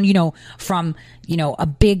coming down, from, a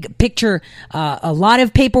big picture, a lot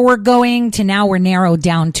of paperwork going to now we're narrowed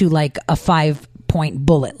down to like a 5-point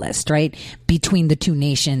bullet list, right? Between the two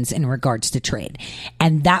nations in regards to trade.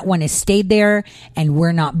 And that one has stayed there and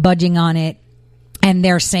we're not budging on it. And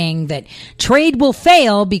they're saying that trade will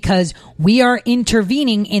fail because we are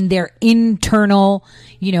intervening in their internal,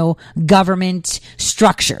 government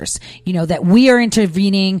structures, that we are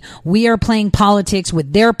intervening, we are playing politics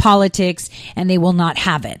with their politics and they will not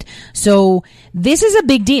have it. So this is a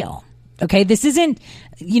big deal. Okay. This isn't,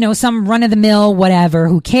 some run of the mill, whatever,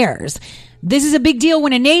 who cares? This is a big deal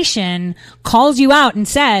when a nation calls you out and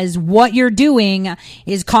says what you're doing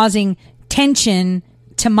is causing tension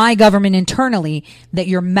to my government internally, that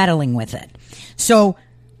you're meddling with it. So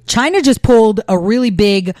China just pulled a really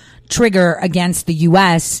big trigger against the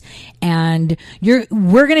U.S. and we're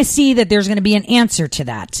going to see that there's going to be an answer to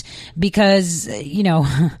that because,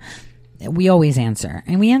 we always answer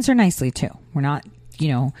and we answer nicely too. We're not,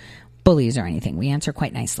 bullies or anything. We answer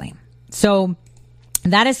quite nicely. So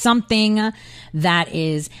that is something that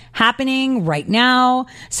is happening right now,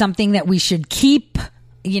 something that we should keep,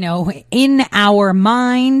 in our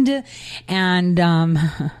mind and,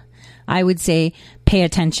 I would say pay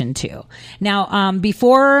attention to. Now,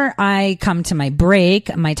 before I come to my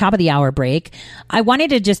break, my top of the hour break, I wanted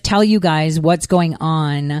to just tell you guys what's going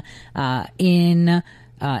on, in,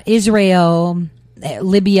 Israel,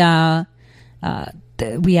 Libya,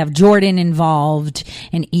 we have Jordan involved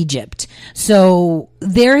and Egypt. So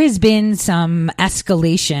there has been some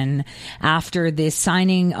escalation after this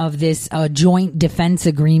signing of this joint defense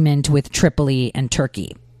agreement with Tripoli and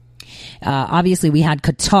Turkey. Obviously we had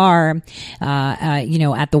Qatar,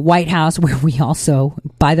 at the White House where we also,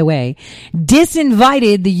 by the way,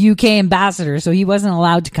 disinvited the UK ambassador. So he wasn't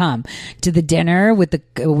allowed to come to the dinner with the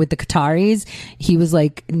Qataris. He was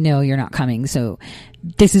like, no, you're not coming. So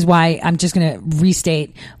this is why I'm just going to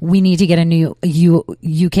restate. We need to get a new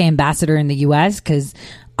UK ambassador in the US because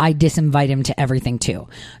I disinvite him to everything too.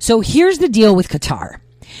 So here's the deal with Qatar.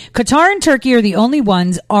 Qatar and Turkey are the only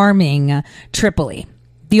ones arming Tripoli.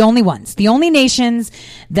 The only ones, the only nations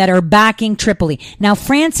that are backing Tripoli. Now,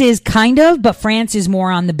 France is kind of, but France is more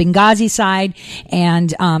on the Benghazi side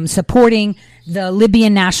and supporting the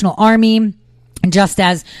Libyan National Army. Just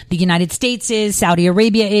as the United States is, Saudi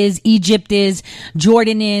Arabia is, Egypt is,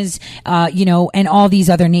 Jordan is, and all these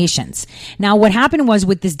other nations. Now, what happened was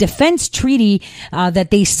with this defense treaty that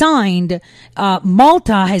they signed,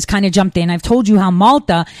 Malta has kind of jumped in. I've told you how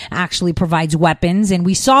Malta actually provides weapons, and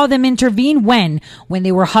we saw them intervene when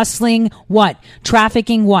they were hustling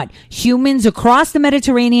trafficking humans across the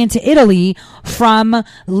Mediterranean to Italy from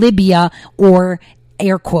Libya or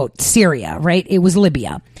air quote, Syria, right? It was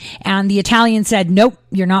Libya. And the Italians said, nope,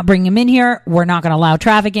 you're not bringing them in here. We're not going to allow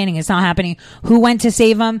trafficking. It's not happening. Who went to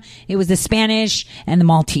save them? It was the Spanish and the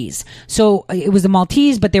Maltese. So it was the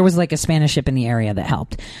Maltese, but there was like a Spanish ship in the area that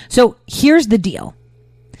helped. So here's the deal.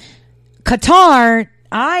 Qatar,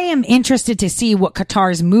 I am interested to see what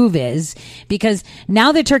Qatar's move is because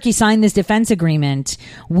now that Turkey signed this defense agreement,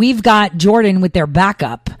 we've got Jordan with their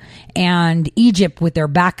backup and Egypt with their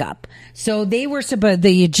backup. So they were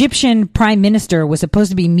the Egyptian prime minister was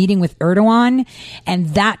supposed to be meeting with Erdogan, and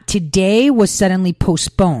that today was suddenly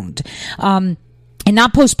postponed. And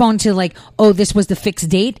not postponed to like, oh, this was the fixed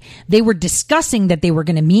date. They were discussing that they were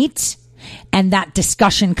going to meet. And that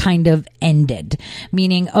discussion kind of ended,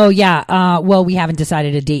 meaning, oh, yeah, well, we haven't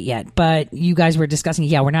decided a date yet, but you guys were discussing,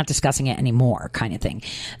 yeah, we're not discussing it anymore kind of thing.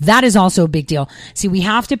 That is also a big deal. See, we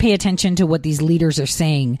have to pay attention to what these leaders are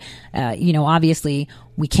saying. Obviously,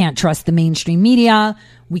 we can't trust the mainstream media.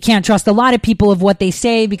 We can't trust a lot of people of what they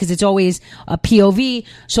say because it's always a POV.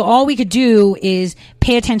 So all we could do is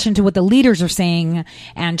pay attention to what the leaders are saying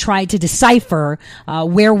and try to decipher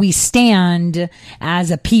where we stand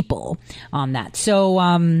as a people on that. So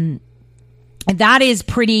that is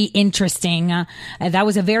pretty interesting. That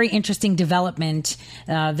was a very interesting development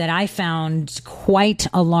that I found quite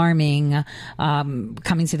alarming,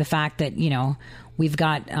 coming to the fact that, we've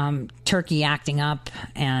got Turkey acting up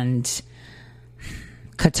and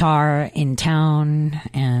Qatar in town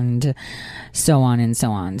and so on and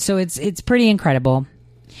so on. So it's pretty incredible.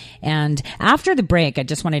 And after the break, I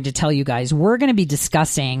just wanted to tell you guys, we're going to be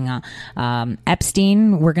discussing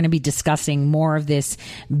Epstein. We're going to be discussing more of this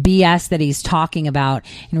BS that he's talking about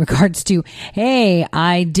in regards to, hey,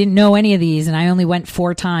 I didn't know any of these and I only went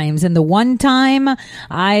 4 times. And the one time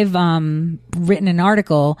I've written an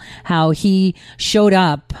article how he showed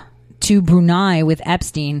up to Brunei with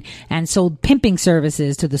Epstein and sold pimping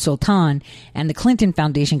services to the Sultan, and the Clinton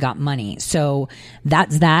Foundation got money. So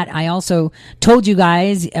that's that. I also told you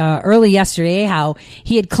guys early yesterday how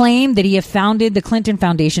he had claimed that he had founded the Clinton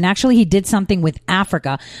Foundation. Actually, he did something with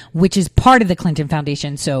Africa, which is part of the Clinton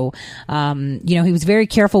Foundation. So, he was very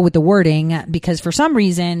careful with the wording because for some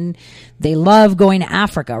reason they love going to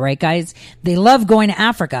Africa, right, guys? They love going to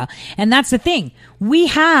Africa. And that's the thing. We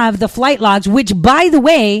have the flight logs, which, by the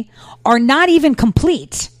way, are not even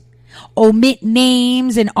complete, omit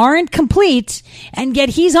names and aren't complete, and yet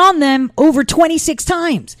he's on them over 26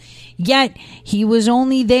 times. Yet he was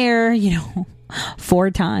only there,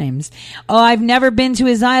 4 times. Oh, I've never been to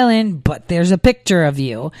his island, but there's a picture of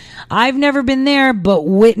you. I've never been there, but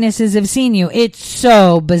witnesses have seen you. It's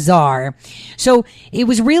so bizarre. So it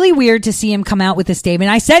was really weird to see him come out with a statement.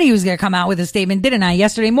 I said he was going to come out with a statement, didn't I?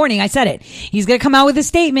 Yesterday morning, I said it. He's going to come out with a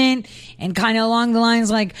statement and kind of along the lines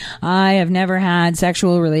like, I have never had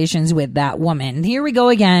sexual relations with that woman. Here we go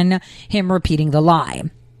again, him repeating the lie.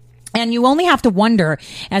 And you only have to wonder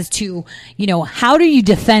as to, how do you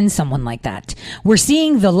defend someone like that? We're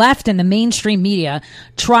seeing the left and the mainstream media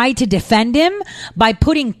try to defend him by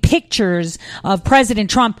putting pictures of President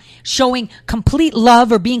Trump showing complete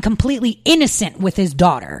love or being completely innocent with his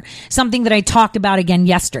daughter. Something that I talked about again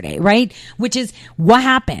yesterday, right? Which is what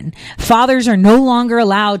happened. Fathers are no longer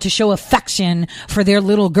allowed to show affection for their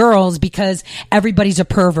little girls because everybody's a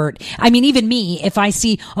pervert. I mean, even me, if I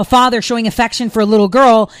see a father showing affection for a little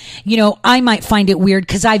girl, I might find it weird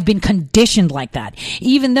because I've been conditioned like that.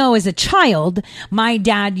 Even though as a child, my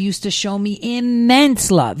dad used to show me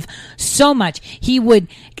immense love. So much. He would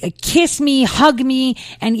kiss me, hug me,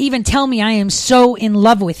 and even tell me I am so in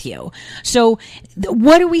love with you. So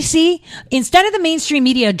what do we see? Instead of the mainstream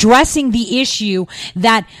media addressing the issue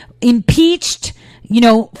that impeached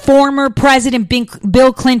former President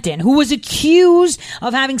Bill Clinton, who was accused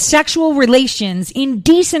of having sexual relations,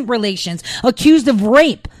 indecent relations, accused of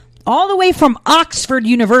rape, all the way from Oxford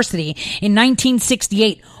University in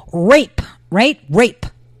 1968. Rape, right? Rape.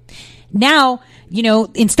 Now,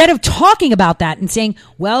 instead of talking about that and saying,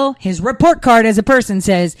 well, his report card as a person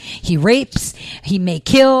says he rapes, he may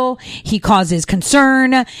kill, he causes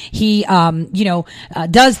concern, he,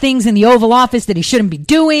 does things in the Oval Office that he shouldn't be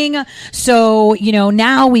doing. So,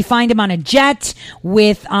 now we find him on a jet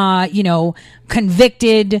with,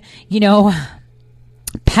 convicted,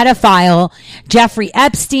 pedophile Jeffrey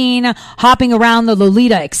Epstein hopping around the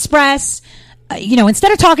Lolita Express.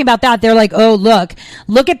 Instead of talking about that, they're like, oh,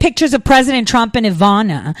 look at pictures of President Trump and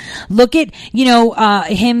Ivana. Look at,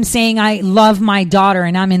 him saying, I love my daughter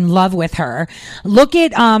and I'm in love with her. Look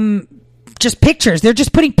at, just pictures. They're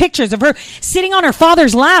just putting pictures of her sitting on her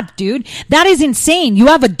father's lap, dude. That is insane. You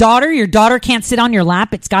have a daughter. Your daughter can't sit on your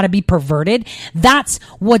lap. It's got to be perverted. That's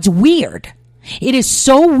what's weird. It is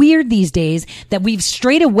so weird these days that we've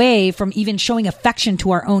strayed away from even showing affection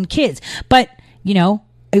to our own kids. But,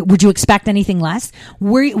 would you expect anything less?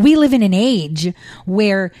 We live in an age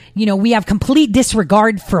where, we have complete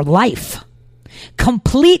disregard for life.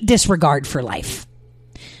 Complete disregard for life.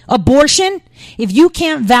 Abortion, if you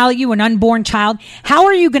can't value an unborn child, how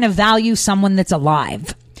are you going to value someone that's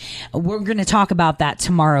alive? We're going to talk about that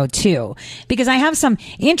tomorrow too, because I have some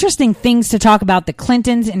interesting things to talk about the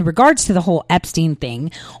Clintons in regards to the whole Epstein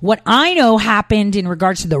thing, what I know happened in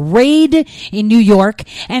regards to the raid in New York,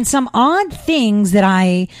 and some odd things that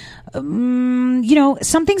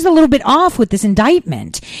something's a little bit off with this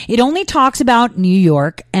indictment. It only talks about New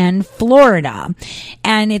York and Florida.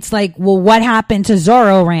 And it's like, well, what happened to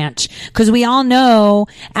Zorro Ranch? Because we all know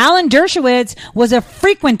Alan Dershowitz was a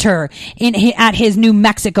frequenter at his New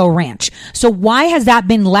Mexico ranch. So why has that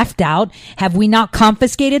been left out? Have we not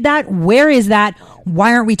confiscated that? Where is that?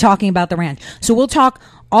 Why aren't we talking about the ranch? So we'll talk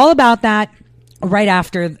all about that right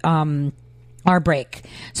after our break.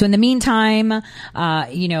 So in the meantime,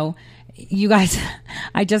 you guys,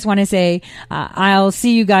 I just want to say, I'll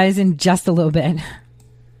see you guys in just a little bit.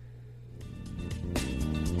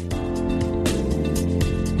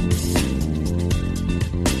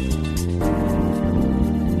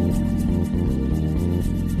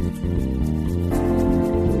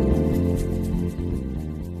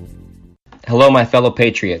 Hello, my fellow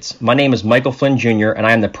patriots. My name is Michael Flynn Jr., and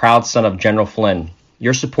I am the proud son of General Flynn.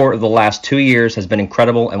 Your support of the last 2 years has been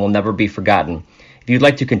incredible and will never be forgotten. If you'd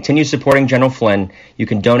like to continue supporting General Flynn, you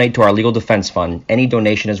can donate to our Legal Defense Fund. Any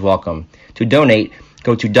donation is welcome. To donate,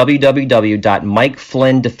 go to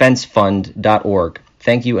www.mikeflynndefensefund.org.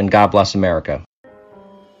 Thank you, and God bless America.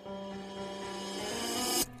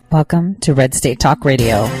 Welcome to Red State Talk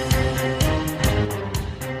Radio.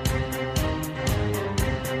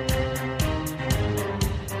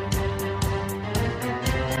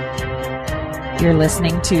 You're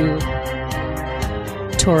listening to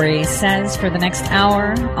Tori Says for the next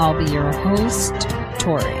hour. I'll be your host,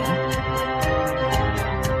 Tori.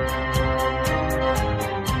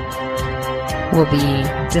 We'll be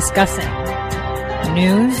discussing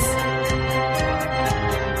news,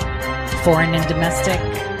 foreign and domestic,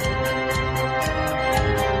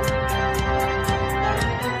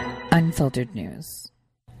 unfiltered news.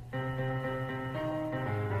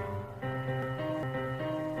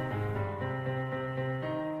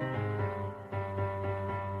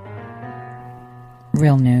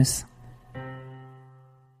 Real news.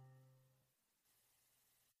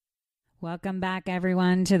 Welcome back,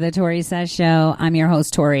 everyone, to the Tori Says Show. I'm your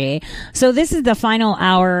host, Tori. So this is the final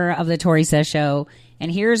hour of the Tori Says Show,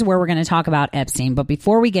 and here's where we're going to talk about Epstein. But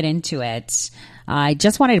before we get into it, I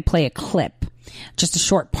just wanted to play a clip, just a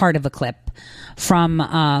short part of a clip from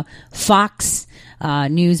Fox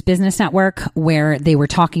News Business Network, where they were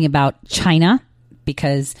talking about China,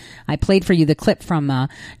 because I played for you the clip from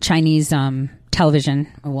Chinese television,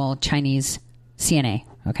 well, Chinese CNA,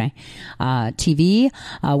 okay, TV,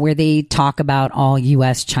 where they talk about all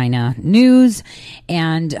U.S.-China news.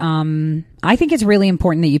 And I think it's really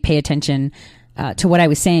important that you pay attention to what I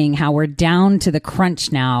was saying, how we're down to the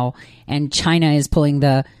crunch now, and China is pulling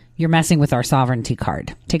the "you're messing with our sovereignty"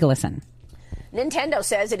 card. Take a listen. Nintendo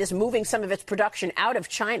says it is moving some of its production out of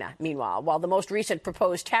China, meanwhile, while the most recent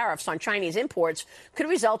proposed tariffs on Chinese imports could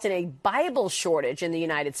result in a Bible shortage in the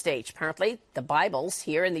United States. Apparently, the Bibles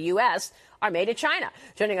here in the U.S. are made in China.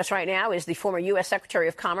 Joining us right now is the former U.S. Secretary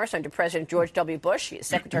of Commerce under President George W. Bush,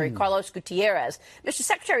 Secretary Carlos Gutierrez. Mr.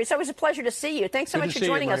 Secretary, it's always a pleasure to see you. Thanks so much for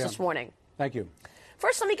joining us this morning. Thank you.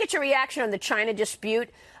 First, let me get your reaction on the China dispute.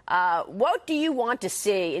 What do you want to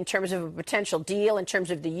see in terms of a potential deal, in terms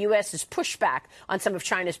of the U.S.'s pushback on some of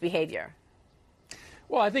China's behavior?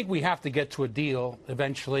 Well, I think we have to get to a deal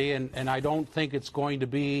eventually, and I don't think it's going to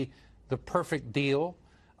be the perfect deal.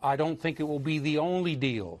 I don't think it will be the only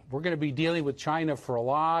deal. We're going to be dealing with China for a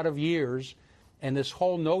lot of years, and this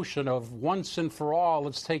whole notion of once and for all,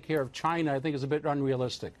 let's take care of China, I think is a bit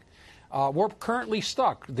unrealistic. We're currently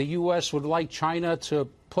stuck. The U.S. would like China to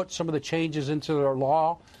put some of the changes into their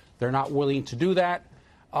law. They're not willing to do that.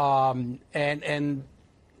 And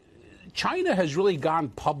China has really gone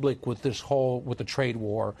public with with the trade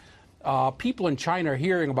war. People in China are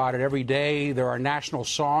hearing about it every day. There are national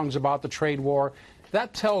songs about the trade war.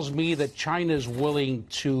 That tells me that China is willing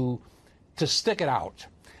to stick it out.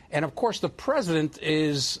 And, of course, the president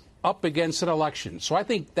is up against an election. So I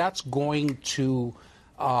think that's going to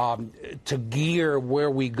gear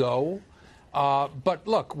where we go. But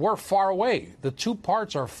look, we're far away. The two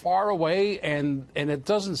parts are far away, and it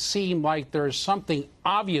doesn't seem like there's something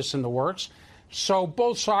obvious in the works. So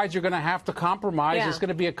both sides are going to have to compromise. Yeah. It's going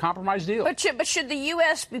to be a compromise deal. But should the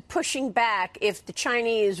U.S. be pushing back if the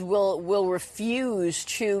Chinese will refuse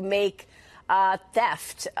to make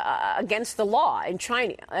theft against the law in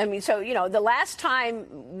China? I mean, so, you know, the last time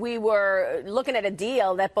we were looking at a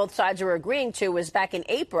deal that both sides were agreeing to was back in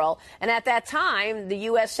April. And at that time, the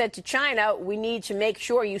U.S. said to China, we need to make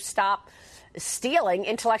sure you stop stealing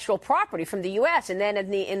intellectual property from the U.S. And then in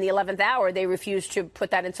the 11th hour, they refused to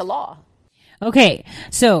put that into law. Okay,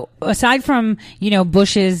 so aside from,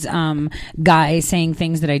 Bush's guy saying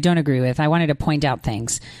things that I don't agree with, I wanted to point out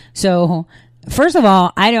things. So, first of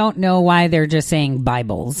all, I don't know why they're just saying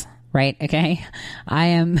Bibles, right? Okay, I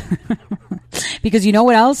am... Because you know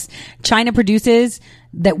what else China produces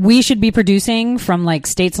that we should be producing from like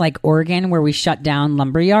states like Oregon where we shut down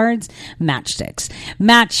lumber yards? Matchsticks.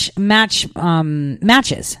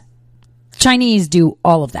 Matches. Chinese do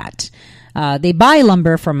all of that. They buy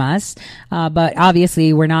lumber from us, but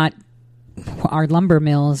obviously our lumber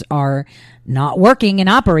mills are not working and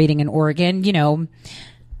operating in Oregon,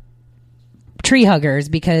 tree huggers,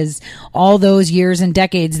 because all those years and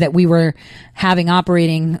decades that we were having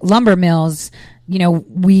operating lumber mills,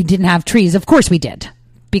 we didn't have trees. Of course we did,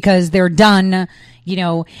 because they're done,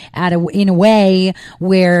 in a way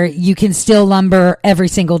where you can still lumber every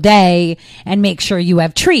single day and make sure you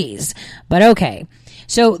have trees. But okay.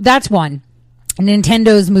 So that's one.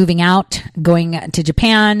 Nintendo's moving out, going to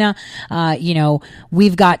Japan.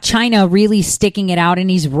 We've got China really sticking it out, and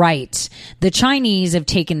he's right. The Chinese have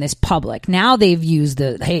taken this public. Now they've used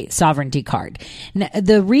the sovereignty card. Now,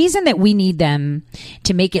 the reason that we need them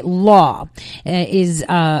to make it law is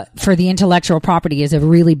for the intellectual property is a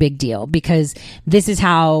really big deal, because this is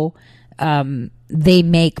how they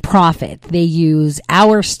make profit. They use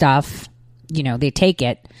our stuff, they take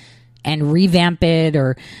it and revamp it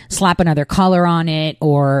or slap another color on it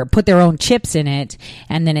or put their own chips in it,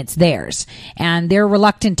 and then it's theirs. And they're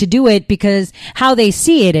reluctant to do it because how they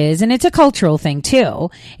see it is, and it's a cultural thing too,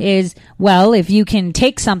 is, well, if you can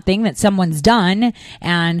take something that someone's done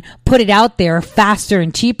and put it out there faster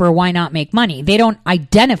and cheaper, why not make money? They don't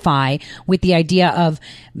identify with the idea of,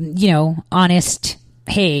 honest,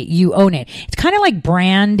 hey, you own it. It's kind of like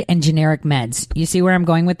brand and generic meds. You see where I'm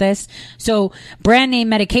going with this? So brand name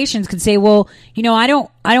medications could say, well, I don't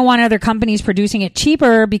want other companies producing it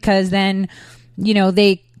cheaper, because then,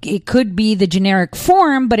 it could be the generic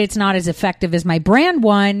form, but it's not as effective as my brand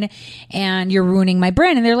one, and you're ruining my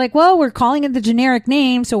brand. And they're like, well, we're calling it the generic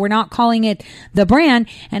name, so we're not calling it the brand.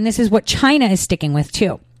 And this is what China is sticking with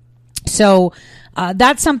too. So,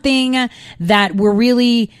 that's something that we're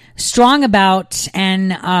really strong about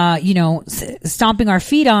and, stomping our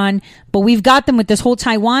feet on, but we've got them with this whole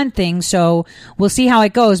Taiwan thing. So we'll see how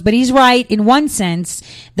it goes. But he's right in one sense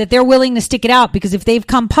that they're willing to stick it out, because if they've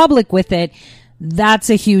come public with it, that's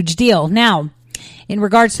a huge deal. Now, in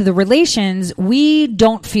regards to the relations, we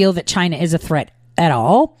don't feel that China is a threat at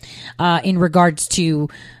all, in regards to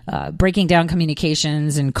breaking down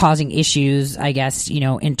communications and causing issues, I guess,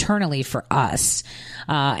 internally for us,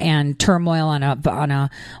 and turmoil on a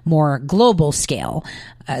more global scale.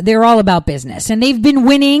 They're all about business, and they've been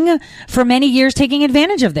winning for many years, taking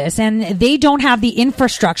advantage of this, and they don't have the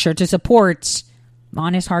infrastructure to support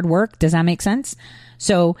honest hard work. Does that make sense?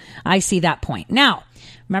 So I see that point. Now,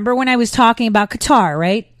 remember when I was talking about Qatar,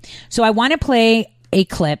 right? So I want to play a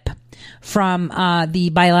clip from the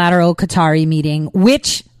bilateral Qatari meeting,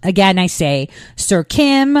 which, again, I say, Sir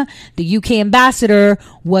Kim, the UK ambassador,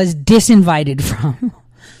 was disinvited from.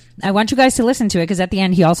 I want you guys to listen to it, because at the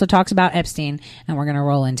end he also talks about Epstein, and we're going to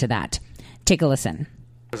roll into that. Take a listen.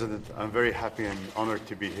 President, I'm very happy and honored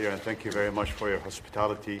to be here, and thank you very much for your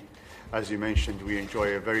hospitality. As you mentioned, we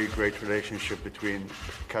enjoy a very great relationship between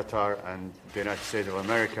Qatar and the United States of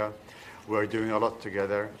America. We're doing a lot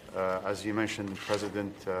together. As you mentioned,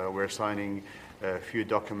 President, we're signing a few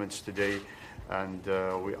documents today, and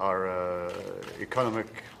our economic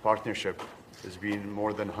partnership has been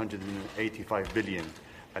more than 185 billion,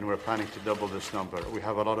 and we're planning to double this number. We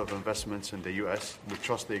have a lot of investments in the U.S. We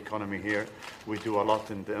trust the economy here. We do a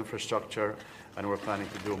lot in the infrastructure, and we're planning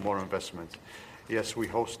to do more investments. Yes, we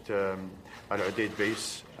host Al Udeid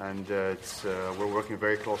base, and we're working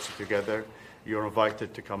very closely together. You're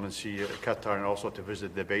invited to come and see Qatar and also to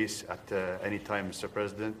visit the base at any time, Mr.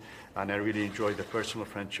 President. And I really enjoyed the personal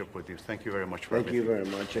friendship with you. Thank you very much for everything. Thank you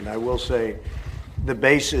very much. And I will say the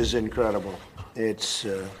base is incredible. It's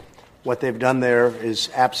what they've done there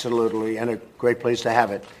is absolutely, and a great place to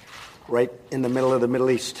have it, right in the middle of the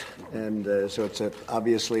Middle East. And so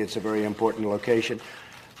obviously it's a very important location.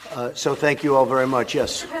 So thank you all very much.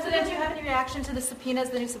 Yes? Mr. President, do you have any reaction to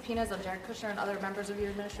the new subpoenas of Jared Kushner and other members of your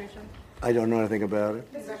administration? I don't know anything about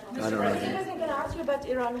it. Mr. I don't know. President, I'm going to ask you about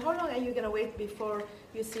Iran. How long are you going to wait before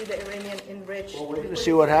you see the Iranian enriched? Well, we're going to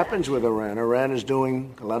see what happens with Iran. Iran is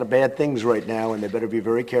doing a lot of bad things right now, and they better be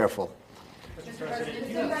very careful. Mr. President,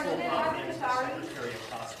 do you have any Secretary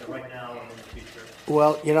Acosta right now and in the future?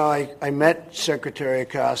 Well, I met Secretary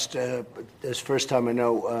Acosta this first time I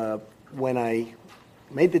know when I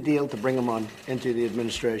made the deal to bring him on into the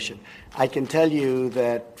administration. I can tell you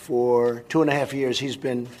that for 2.5 years, he's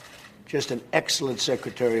been just an excellent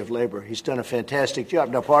Secretary of Labor. He's done a fantastic job.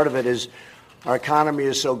 Now, part of it is our economy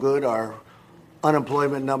is so good, our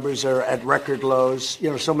unemployment numbers are at record lows.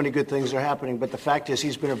 So many good things are happening. But the fact is,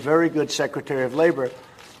 he's been a very good Secretary of Labor.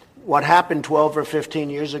 What happened 12 or 15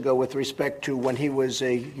 years ago with respect to when he was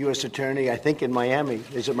a U.S. attorney, I think in Miami.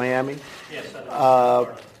 Is it Miami? Yes.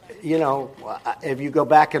 If you go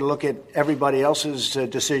back and look at everybody else's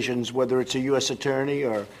decisions, whether it's a U.S. attorney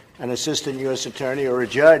or an assistant U.S. attorney or a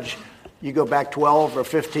judge, you go back 12 or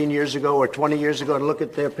 15 years ago or 20 years ago and look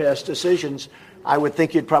at their past decisions, I would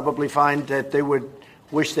think you'd probably find that they would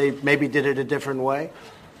wish they maybe did it a different way.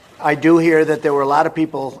 I do hear that there were a lot of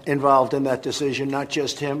people involved in that decision, not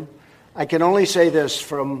just him. I can only say this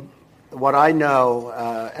from what I know,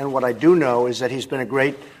 and what I do know is that he's been a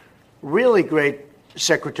great, really great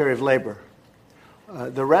Secretary of Labor.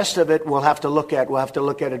 The rest of it we'll have to look at. We'll have to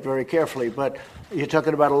look at it very carefully. But you're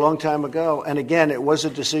talking about a long time ago. And again, it was a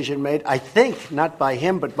decision made, I think, not by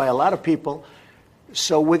him, but by a lot of people.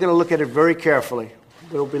 So we're going to look at it very carefully.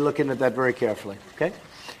 We'll be looking at that very carefully. Okay?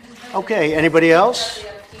 Okay. Anybody else?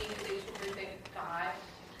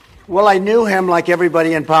 Well, I knew him like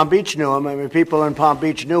everybody in Palm Beach knew him. I mean, people in Palm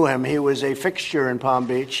Beach knew him. He was a fixture in Palm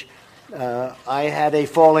Beach. I had a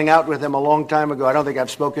falling out with him a long time ago. I don't think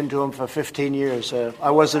I've spoken to him for 15 years.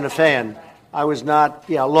 I wasn't a fan. I was not,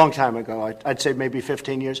 a long time ago. I'd say maybe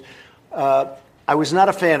 15 years. I was not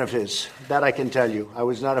a fan of his. That I can tell you. I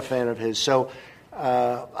was not a fan of his. So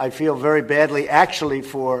I feel very badly, actually,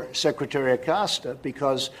 for Secretary Acosta,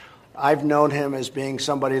 because I've known him as being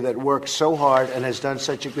somebody that works so hard and has done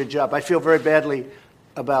such a good job. I feel very badly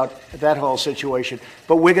about that whole situation.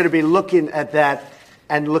 But we're going to be looking at that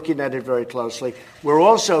and looking at it very closely. We're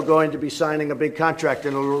also going to be signing a big contract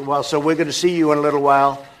in a little while, so we're going to see you in a little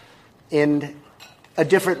while in a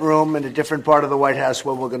different room in a different part of the White House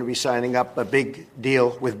where we're going to be signing up a big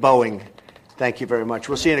deal with Boeing. Thank you very much.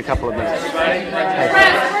 We'll see you in a couple of minutes.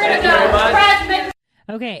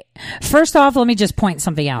 Okay, first off, let me just point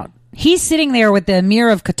something out. He's sitting there with the Emir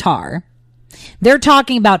of Qatar. They're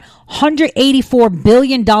talking about $184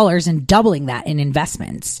 billion and doubling that in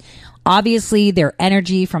investments. Obviously, their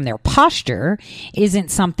energy from their posture isn't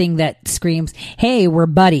something that screams, hey, we're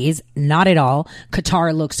buddies. Not at all.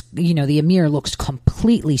 Qatar looks, the Emir looks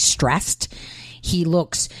completely stressed. He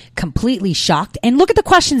looks completely shocked. And look at the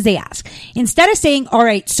questions they ask. Instead of saying, all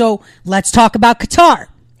right, so let's talk about Qatar.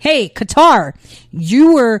 Hey, Qatar,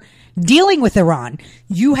 you were dealing with Iran.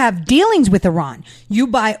 You have dealings with Iran. You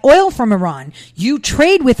buy oil from Iran. You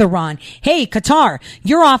trade with Iran. Hey, Qatar,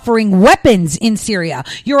 you're offering weapons in Syria.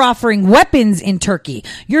 You're offering weapons in Turkey.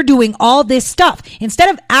 You're doing all this stuff. Instead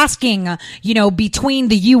of asking, between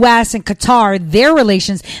the U.S. and Qatar, their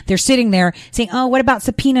relations, they're sitting there saying, oh, what about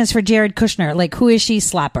subpoenas for Jared Kushner? Like, who is she?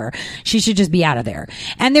 Slapper. She should just be out of there.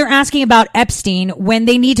 And they're asking about Epstein when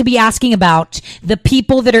they need to be asking about the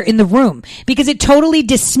people that are in the room, because it totally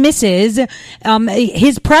dismisses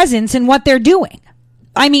his presence and what they're doing.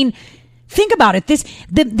 I mean, think about it.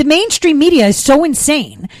 The mainstream media is so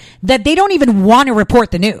insane that they don't even want to report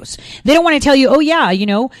the news. They don't want to tell you, oh yeah,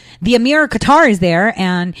 the Emir of Qatar is there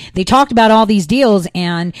and they talked about all these deals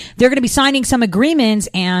and they're going to be signing some agreements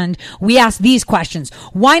and we asked these questions.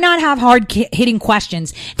 Why not have hard hitting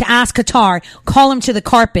questions to ask Qatar, call them to the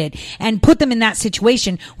carpet and put them in that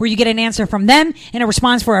situation where you get an answer from them and a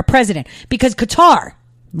response for our president? Because Qatar,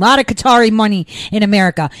 a lot of Qatari money in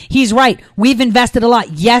America. He's right. We've invested a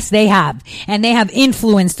lot. Yes, they have. And they have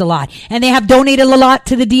influenced a lot. And they have donated a lot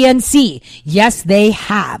to the DNC. Yes, they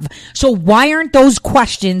have. So why aren't those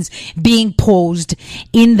questions being posed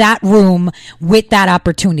in that room with that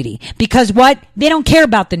opportunity? Because what? They don't care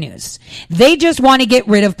about the news. They just want to get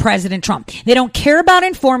rid of President Trump. They don't care about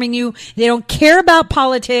informing you. They don't care about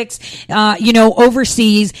politics,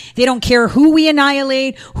 overseas. They don't care who we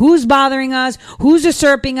annihilate, who's bothering us, who's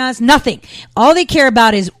usurping us, nothing. All they care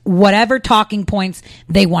about is whatever talking points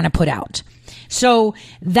they want to put out. So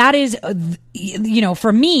that is,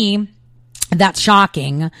 for me, that's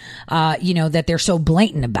shocking, that they're so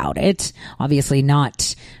blatant about it. Obviously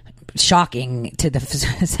not shocking to the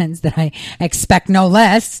sense that I expect no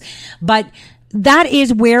less, but that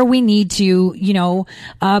is where we need to,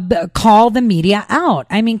 call the media out.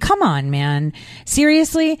 I mean, come on, man.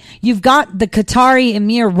 Seriously? You've got the Qatari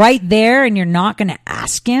Emir right there and you're not going to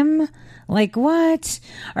ask him? Like, what?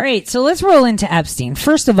 All right, so let's roll into Epstein.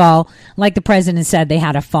 First of all, like the president said, they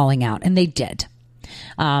had a falling out, and they did.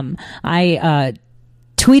 I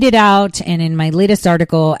tweeted out, and in my latest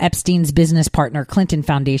article, Epstein's business partner, Clinton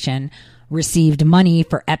Foundation, received money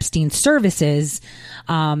for Epstein's services,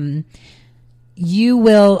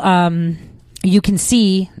 you can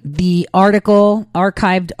see the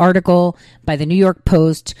archived article by the New York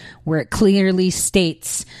Post, where it clearly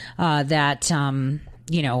states that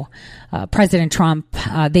President Trump,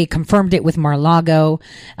 they confirmed it with Mar-a-Lago,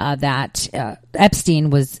 that Epstein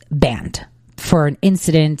was banned for an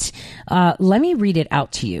incident. Let me read it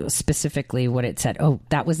out to you specifically what it said. Oh,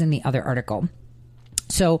 that was in the other article.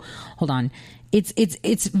 So hold on.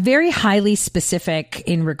 It's very highly specific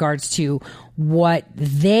in regards to what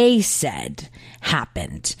they said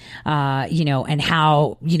happened, and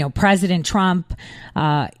how, President Trump,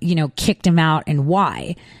 kicked him out and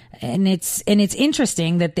why. And it's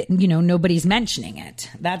interesting that, nobody's mentioning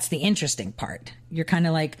it. That's the interesting part. You're kind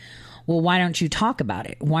of like, well, why don't you talk about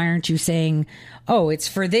it? Why aren't you saying, oh, it's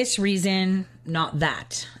for this reason, not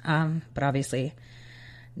that? But obviously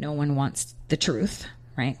no one wants the truth,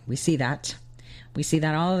 right? We see that. We see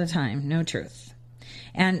that all the time. No truth.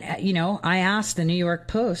 And, I asked the New York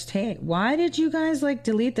Post, hey, why did you guys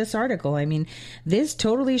delete this article? I mean, this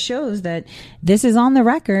totally shows that this is on the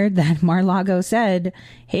record that Mar-a-Lago said,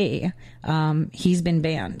 hey, he's been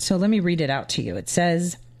banned. So let me read it out to you. It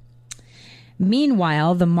says,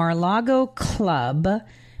 meanwhile, the Mar-a-Lago Club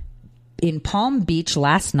in Palm Beach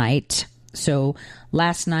last night. So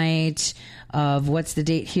last night of, what's the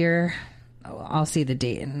date here? I'll see the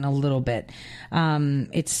date in a little bit.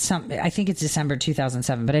 I think it's December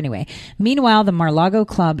 2007. But anyway, meanwhile, the Mar-a-Lago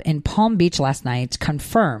Club in Palm Beach last night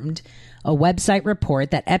confirmed a website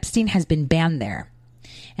report that Epstein has been banned there.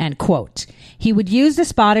 And quote, he would use the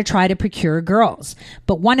spa to try to procure girls.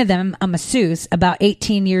 But one of them, a masseuse, about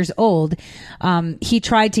 18 years old, he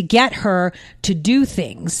tried to get her to do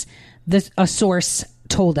things. A source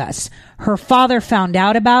told us. Her father found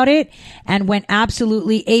out about it and went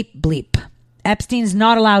absolutely ape bleep. Epstein's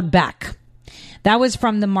not allowed back. That was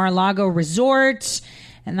from the Mar-a-Lago Resort.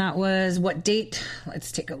 And that was what date?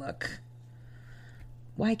 Let's take a look.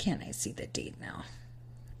 Why can't I see the date now?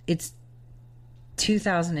 It's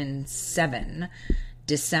 2007.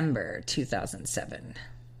 December 2007.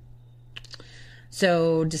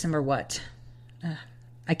 So December what?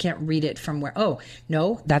 I can't read it from where. Oh,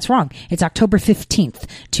 no, that's wrong. It's October 15th,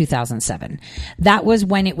 2007. That was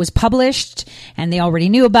when it was published, and they already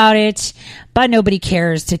knew about it, but nobody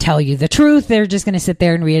cares to tell you the truth. They're just going to sit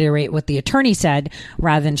there and reiterate what the attorney said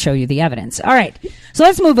rather than show you the evidence. All right, so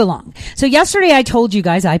let's move along. So yesterday I told you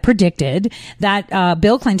guys, I predicted that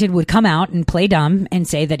Bill Clinton would come out and play dumb and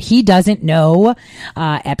say that he doesn't know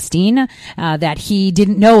Epstein, that he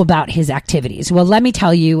didn't know about his activities. Well, let me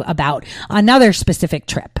tell you about another specific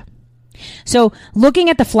trip. So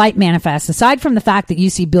looking at the flight manifest, aside from the fact that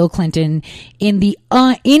you see Bill Clinton in the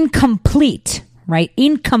incomplete,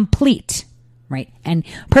 and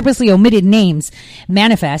purposely omitted names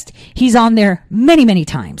manifest, he's on there many, many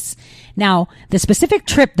times. Now, the specific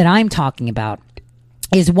trip that I'm talking about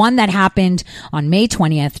is one that happened on May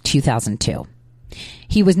 20th, 2002.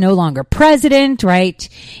 He was no longer president, right?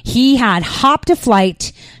 He had hopped a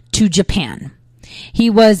flight to Japan. He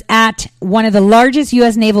was at one of the largest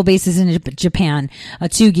U.S. naval bases in Japan,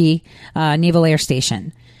 Atsugi Naval Air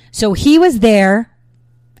Station. So he was there,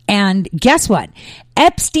 and guess what?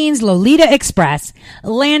 Epstein's Lolita Express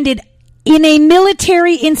landed in a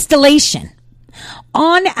military installation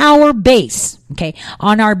on our base. Okay,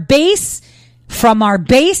 on our base, from our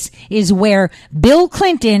base is where Bill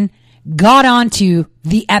Clinton got onto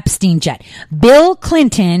the Epstein jet. Bill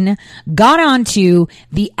Clinton got onto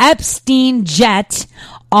the Epstein jet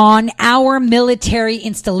on our military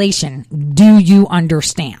installation. Do you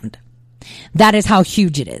understand? That is how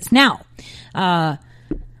huge it is. Now,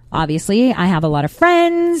 obviously, I have a lot of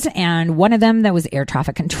friends, and one of them that was air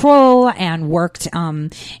traffic control and worked in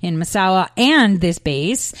Misawa and this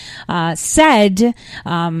base said,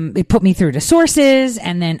 it put me through to sources,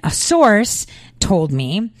 and then a source told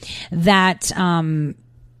me that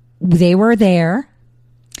they were there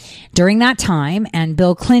during that time, and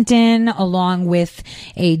Bill Clinton, along with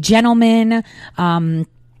a gentleman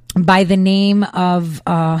by the name of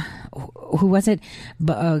who was it?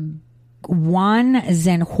 Juan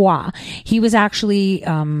Zhenhua. He was actually,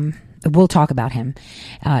 we'll talk about him.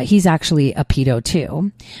 He's actually a pedo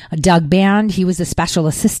too. Doug Band, he was a special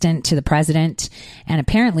assistant to the president. And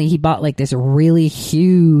apparently he bought like this really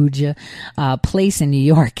huge place in New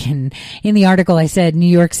York. And in the article I said, New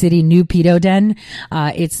York City, new pedo den.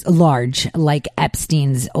 It's large, like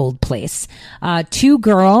Epstein's old place. 2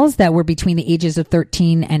 girls that were between the ages of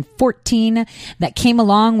 13 and 14 that came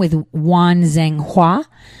along with Juan Zhenhua.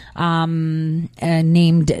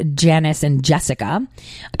 named Janice and Jessica,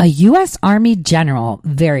 a U.S. Army general,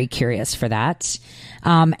 very curious for that,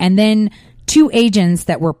 and then 2 agents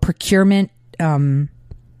that were procurement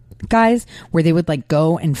guys, where they would like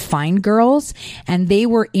go and find girls, and they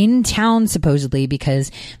were in town supposedly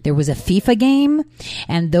because there was a FIFA game,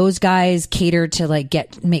 and those guys cater to like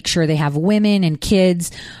make sure they have women and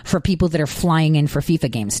kids for people that are flying in for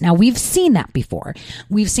FIFA games. Now we've seen that before.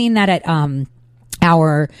 We've seen that at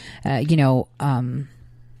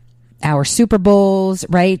our Super Bowls,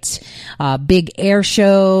 right? Big air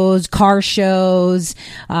shows, car shows,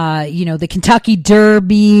 the Kentucky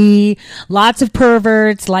Derby. Lots of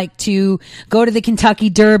perverts like to go to the Kentucky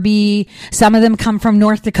Derby. Some of them come from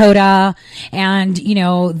North Dakota, and,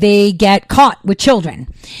 they get caught with children.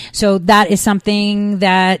 So that is something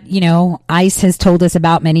that, ICE has told us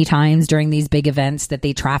about many times during these big events, that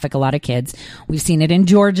they traffic a lot of kids. We've seen it in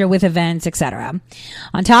Georgia with events, etc.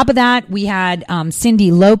 On top of that, we had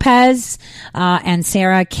Cindy Lopez and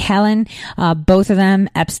Sarah Kellen, both of them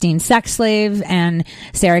Epstein sex slaves, and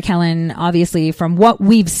Sarah Kellen, obviously from what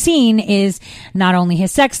we've seen, is not only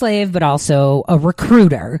his sex slave but also a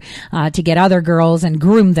recruiter to get other girls and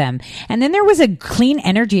groom them. And then there was a clean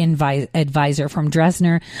energy advisor from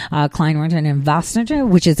Dresdner, Kleinwort and Wassner,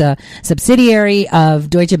 which is a subsidiary of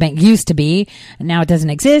Deutsche Bank, used to be, now it doesn't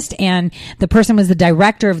exist, and the person was the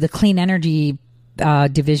director of the clean energy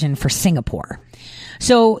division for Singapore.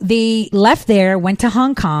 So they left there, went to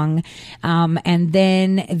Hong Kong, and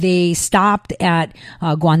then they stopped at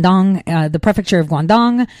Guangdong, the prefecture of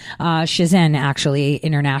Guangdong, Shenzhen, actually,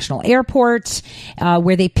 International Airport,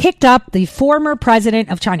 where they picked up the former president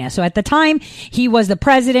of China. So at the time, he was the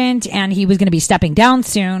president, and he was going to be stepping down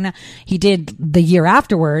soon. He did the year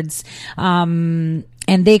afterwards.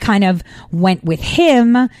 And they kind of went with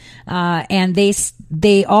him, and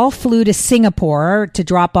they all flew to Singapore to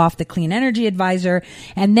drop off the clean energy advisor,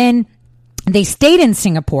 and then they stayed in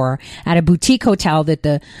Singapore at a boutique hotel that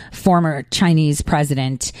the former Chinese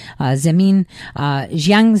president Jiang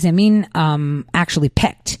Zemin actually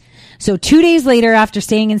picked. So 2 days later, after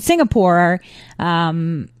staying in Singapore,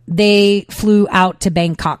 they flew out to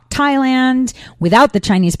Bangkok, Thailand, without the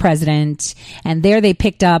Chinese president. And there they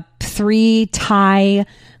picked up 3 Thai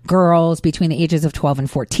girls between the ages of 12 and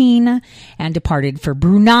 14 and departed for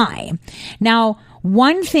Brunei. Now,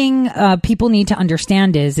 one thing people need to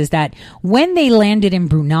understand is that when they landed in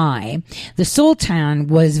Brunei, the Sultan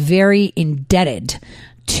was very indebted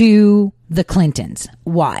to the Clintons.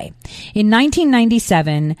 Why? In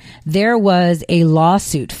 1997, there was a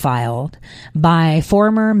lawsuit filed by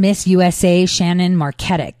former Miss USA Shannon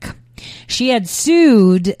Marketic. She had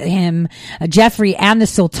sued him, Jeffrey, and the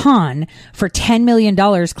Sultan for $10 million,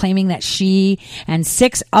 claiming that she and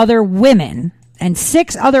 6 other women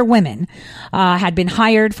had been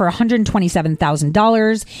hired for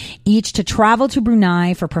 $127,000 each to travel to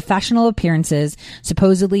Brunei for professional appearances,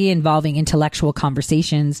 supposedly involving intellectual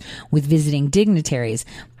conversations with visiting dignitaries.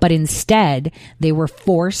 But instead, they were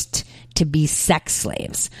forced to be sex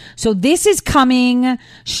slaves. So this is coming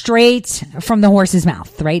straight from the horse's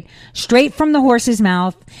mouth, right? Straight from the horse's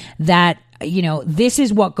mouth, that, this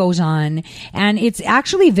is what goes on. And it's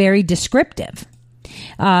actually very descriptive.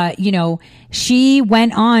 She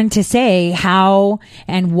went on to say how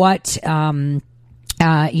and what,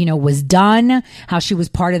 was done, how she was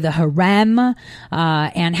part of the harem,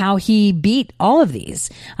 and how he beat all of these.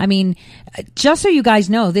 I mean, just so you guys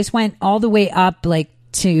know, this went all the way up,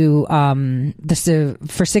 to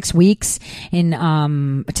for 6 weeks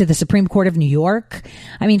to the Supreme Court of New York.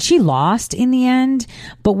 I mean, she lost in the end,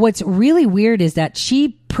 but what's really weird is that she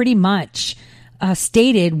pretty much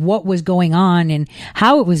stated what was going on and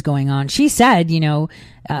how it was going on. She said,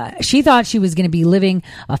 she thought she was going to be living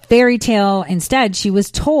a fairy tale. Instead, she was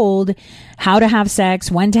told how to have sex,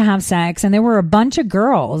 when to have sex, and there were a bunch of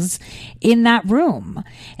girls in that room.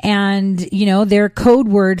 And, their code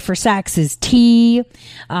word for sex is tea.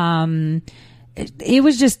 It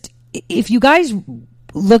was just, if you guys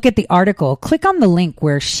look at the article, click on the link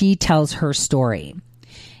where she tells her story.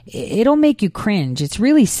 It'll make you cringe. It's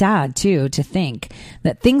really sad, too, to think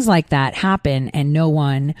that things like that happen and no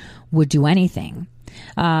one would do anything.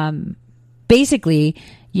 Basically,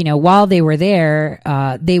 while they were there,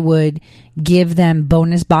 they would give them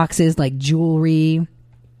bonus boxes like jewelry.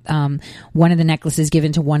 One of the necklaces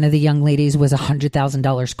given to one of the young ladies was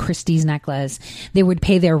 $100,000 Christie's necklace. They would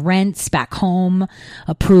pay their rents back home,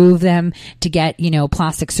 approve them to get,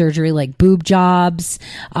 plastic surgery like boob jobs.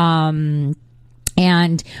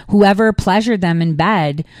 And whoever pleasured them in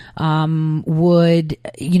bed would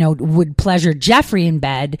pleasure Jeffrey in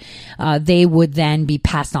bed. They would then be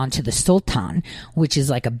passed on to the Sultan, which is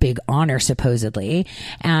like a big honor, supposedly.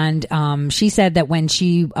 And she said that when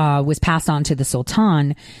she was passed on to the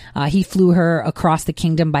Sultan, he flew her across the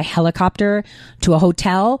kingdom by helicopter to a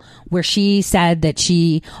hotel where she said that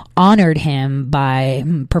she honored him by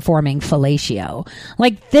performing fellatio.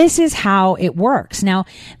 Like, this is how it works. Now,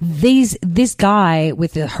 this guy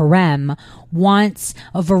with the harem wants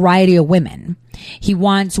a variety of women. He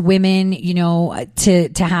wants women, to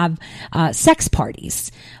have sex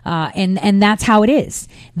parties. And that's how it is.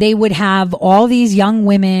 They would have all these young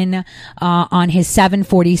women on his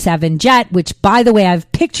 747 jet, which, by the way, I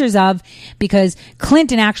have pictures of because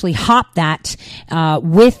Clinton actually hopped that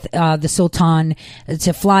with the Sultan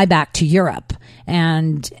to fly back to Europe.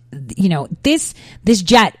 And, this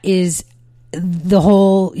jet is the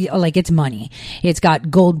whole, it's money. It's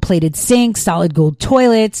got gold plated sinks, solid gold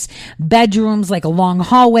toilets, bedrooms, like a long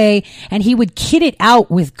hallway. And he would kit it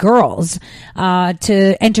out with girls,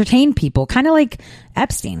 to entertain people, kind of like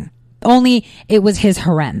Epstein, only it was his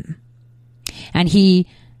harem. And he,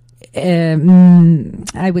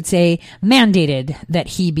 I would say, mandated that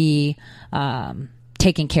he be,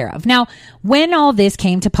 taken care of. Now, when all this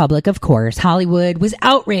came to public, of course, Hollywood was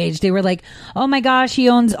outraged. They were like, oh my gosh, he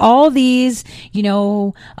owns all these,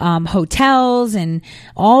 hotels and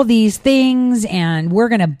all these things, and we're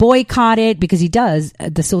going to boycott it because he does.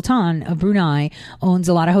 The Sultan of Brunei owns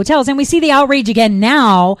a lot of hotels. And we see the outrage again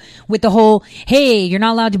now with the whole, hey, you're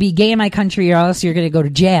not allowed to be gay in my country or else you're going to go to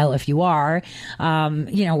jail if you are,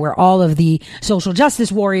 where all of the social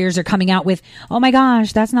justice warriors are coming out with, oh my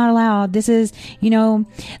gosh, that's not allowed. This is,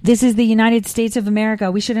 this is the United States of America.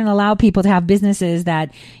 We shouldn't allow people to have businesses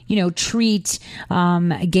that, treat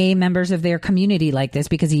gay members of their community like this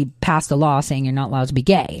because he passed a law saying you're not allowed to be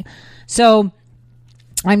gay. So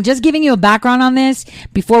I'm just giving you a background on this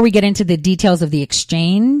before we get into the details of the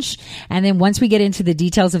exchange. And then once we get into the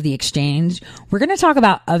details of the exchange, we're going to talk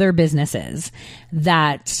about other businesses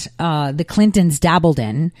that the Clintons dabbled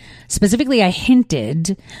in. Specifically, I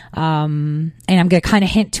hinted, and I'm going to kind of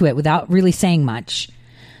hint to it without really saying much.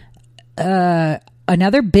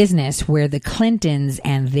 Another business where the Clintons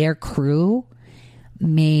and their crew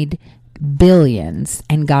made billions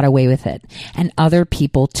and got away with it, and other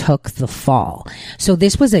people took the fall. So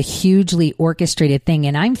this was a hugely orchestrated thing,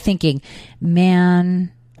 and I'm thinking,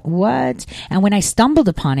 man, what? And when I stumbled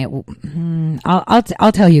upon it,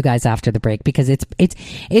 I'll tell you guys after the break because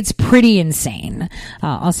it's pretty insane.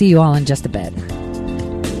 I'll see you all in just a bit.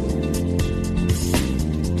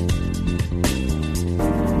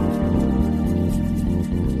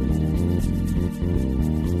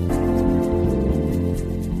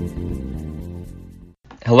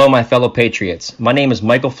 Hello, my fellow patriots. My name is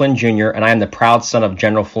Michael Flynn Jr., and I am the proud son of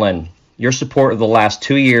General Flynn. Your support of the last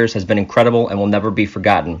 2 years has been incredible and will never be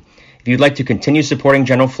forgotten. If you'd like to continue supporting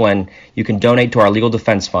General Flynn, you can donate to our Legal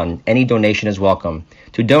Defense Fund. Any donation is welcome.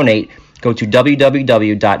 To donate, go to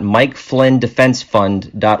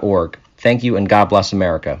www.mikeflynndefensefund.org. Thank you, and God bless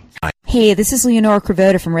America. Hey, this is Leonora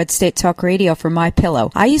Cravota from Red State Talk Radio for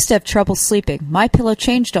MyPillow. I used to have trouble sleeping. MyPillow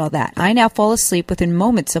changed all that. I now fall asleep within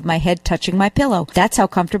moments of my head touching my pillow. That's how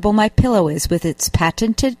comfortable MyPillow is with its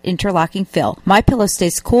patented interlocking fill. MyPillow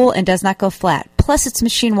stays cool and does not go flat. Plus, it's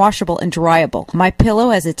machine washable and dryable.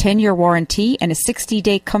 MyPillow has a 10-year warranty and a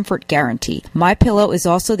 60-day comfort guarantee. MyPillow is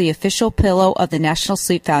also the official pillow of the National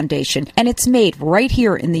Sleep Foundation, and it's made right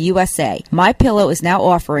here in the USA. MyPillow is now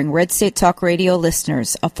offering Red State Talk Radio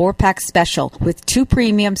listeners a 4-pack special with 2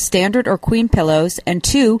 premium standard or queen pillows and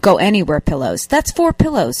 2 go anywhere pillows. That's 4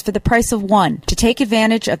 pillows for the price of 1. To take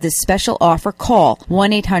advantage of this special offer, call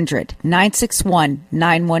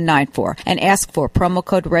 1-800-961-9194 and ask for promo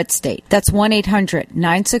code RedState. That's 1-800-961-9194,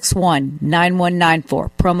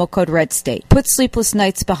 promo code RedState. Put sleepless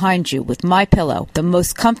nights behind you with MyPillow, the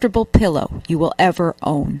most comfortable pillow you will ever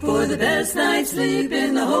own. For the best night's sleep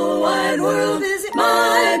in the whole wide world, visit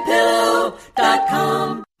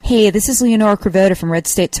MyPillow.com. Hey, this is Leonora Cravota from Red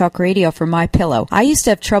State Talk Radio for MyPillow. I used to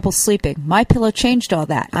have trouble sleeping. MyPillow changed all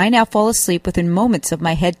that. I now fall asleep within moments of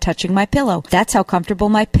my head touching my pillow. That's how comfortable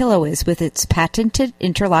MyPillow is with its patented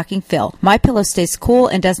interlocking fill. MyPillow stays cool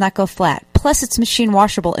and does not go flat. Plus, it's machine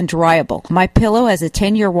washable and dryable. MyPillow has a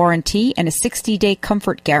 10-year warranty and a 60-day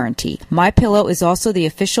comfort guarantee. MyPillow is also the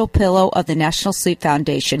official pillow of the National Sleep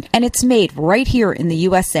Foundation, and it's made right here in the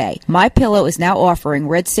USA. MyPillow is now offering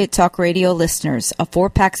Red State Talk Radio listeners a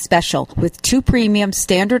 4-pack special with 2 premium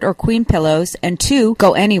standard or queen pillows and 2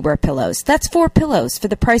 Go Anywhere pillows. That's 4 pillows for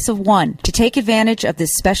the price of 1. To take advantage of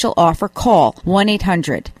this special offer, call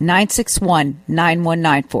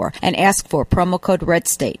 1-800-961-9194 and ask for promo code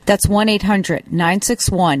RedState. That's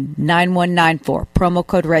 1-800-961-9194, promo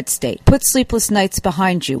code RedState. Put sleepless nights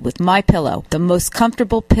behind you with MyPillow, the most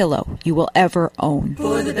comfortable pillow you will ever own.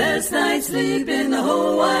 For the best night's sleep in the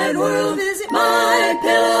whole wide world, visit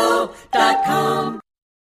MyPillow.com.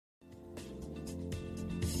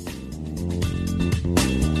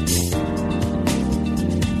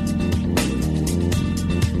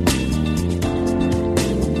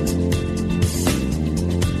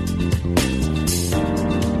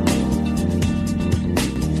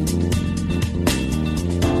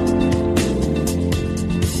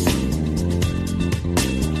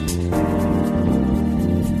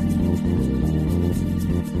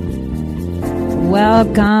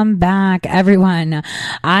 Welcome back, everyone.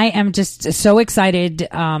 I am just so excited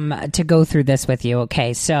to go through this with you.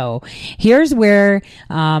 Okay, so here's where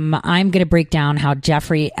I'm going to break down how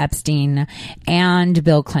Jeffrey Epstein and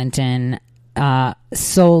Bill Clinton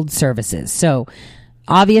sold services. So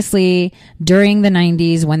obviously, during the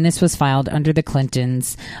 90s, when this was filed under the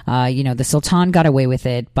Clintons, the Sultan got away with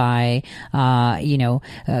it by,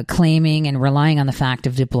 claiming and relying on the fact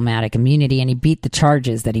of diplomatic immunity, and he beat the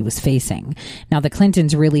charges that he was facing. Now, the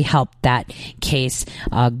Clintons really helped that case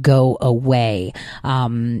go away,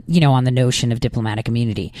 on the notion of diplomatic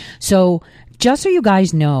immunity. So, just so you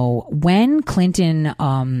guys know, when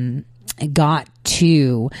Clinton got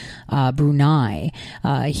to Brunei,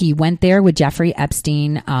 he went there with Jeffrey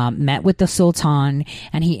Epstein, met with the Sultan,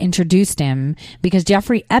 and he introduced him because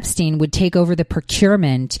Jeffrey Epstein would take over the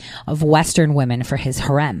procurement of Western women for his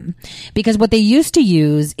harem. Because what they used to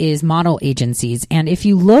use is model agencies, and if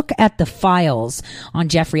you look at the files on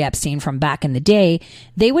Jeffrey Epstein from back in the day,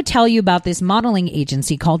 they would tell you about this modeling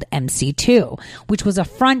agency called MC2, which was a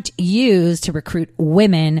front used to recruit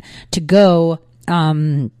women to go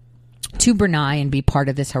to Brunei and be part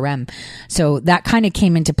of this harem. So that kind of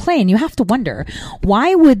came into play, and you have to wonder,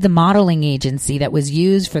 why would the modeling agency that was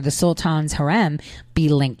used for the Sultan's harem be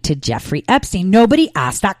linked to Jeffrey Epstein? Nobody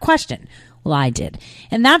asked that question. Well, I did.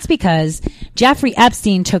 And that's because Jeffrey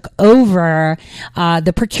Epstein took over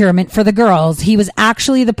the procurement for the girls. He was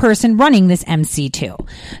actually the person running this MC2.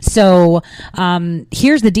 So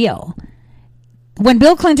here's the deal. When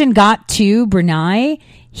Bill Clinton got to Brunei,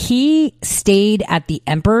 he stayed at the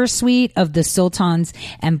Emperor Suite of the Sultan's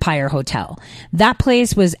Empire Hotel. That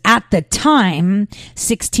place was at the time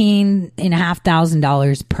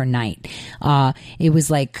 $16,500 per night. It was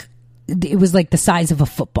like the size of a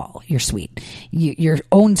football, your suite. Your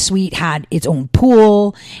own suite had its own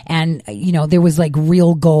pool, and there was like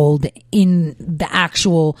real gold in the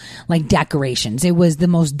actual like decorations. It was the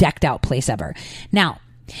most decked out place ever. Now,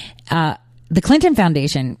 the Clinton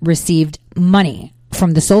Foundation received money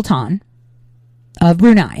from the Sultan of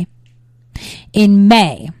Brunei in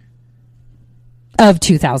May of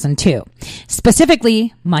 2002.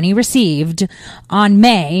 Specifically, money received on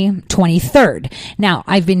May 23rd. Now,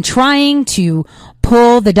 I've been trying to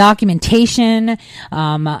pull the documentation.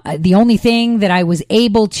 The only thing that I was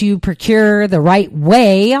able to procure the right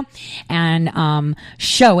way and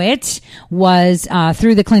show it was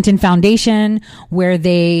through the Clinton Foundation, where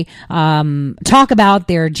they talk about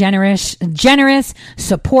their generous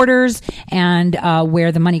supporters and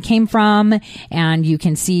where the money came from. And you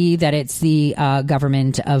can see that it's the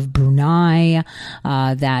government of Brunei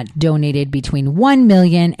that donated between $1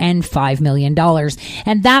 million and $5 million.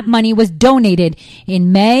 And that money was donated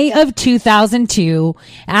in May of 2002,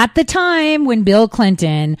 at the time when Bill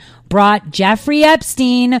Clinton brought Jeffrey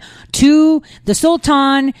Epstein to the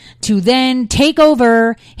Sultan to then take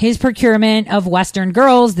over his procurement of Western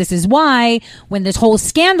girls. This is why when this whole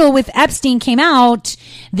scandal with Epstein came out,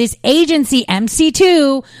 this agency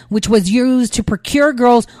MC2, which was used to procure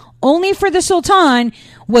girls only for the Sultan,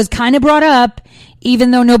 was kind of brought up,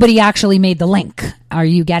 even though nobody actually made the link. Are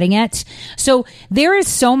you getting it? So there is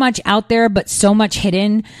so much out there, but so much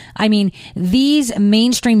hidden. I mean, these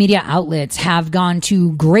mainstream media outlets have gone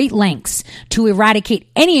to great lengths to eradicate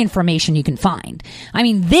any information you can find. I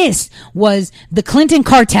mean, this was the Clinton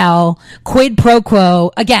cartel, quid pro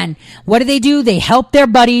quo. Again, what do? They help their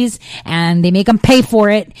buddies and they make them pay for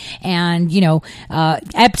it. And,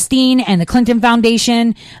 Epstein and the Clinton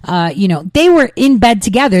Foundation, they were in bed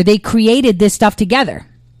together. They created this stuff together.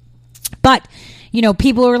 But, you know,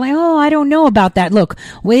 people are like, oh, I don't know about that. Look,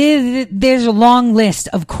 there's a long list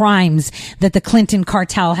of crimes that the Clinton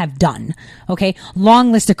cartel have done. Okay.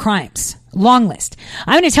 Long list of crimes. Long list.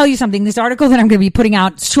 I'm going to tell you something. This article that I'm going to be putting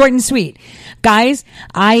out, short and sweet. Guys,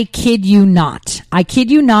 I kid you not. I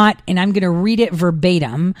kid you not. And I'm going to read it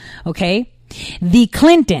verbatim. Okay. The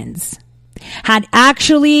Clintons had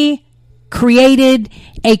actually created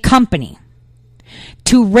a company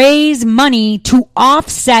to raise money to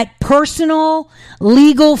offset personal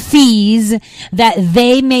legal fees that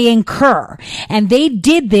they may incur. And they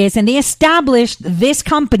did this, and they established this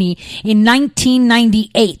company in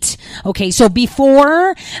 1998. Okay, so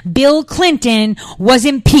before Bill Clinton was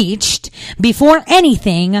impeached, before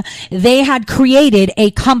anything, they had created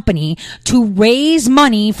a company to raise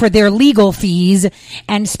money for their legal fees,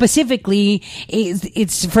 and specifically,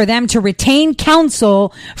 it's for them to retain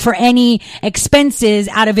counsel for any expenses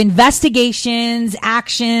out of investigations,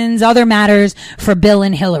 actions, other matters for Bill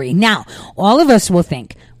and Hillary. Now, all of us will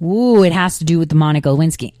think, ooh, it has to do with the Monica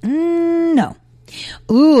Lewinsky. No.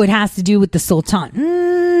 Ooh, it has to do with the Sultan.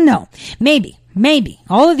 No. Maybe.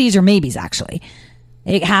 All of these are maybes, actually.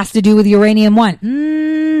 It has to do with Uranium One.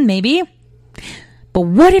 Maybe. But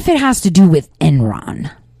what if it has to do with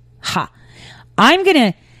Enron?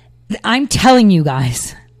 I'm telling you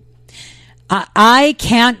guys, I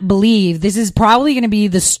can't believe this is probably going to be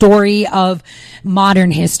the story of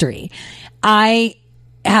modern history. I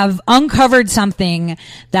have uncovered something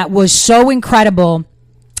that was so incredible.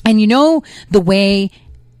 And you know, the way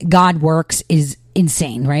God works is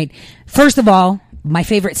insane, right? First of all, my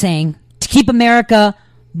favorite saying, to keep America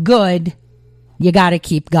good, you got to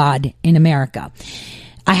keep God in America.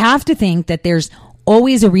 I have to think that there's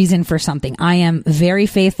always a reason for something. I am very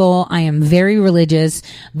faithful. I am very religious,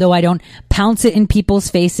 though I don't pounce it in people's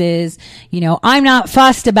faces. You know, I'm not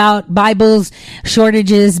fussed about Bibles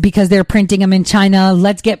shortages because they're printing them in China.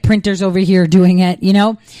 Let's get printers over here doing it. You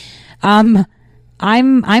know, I'm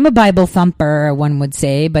a Bible thumper, one would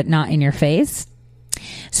say, but not in your face.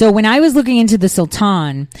 So when I was looking into the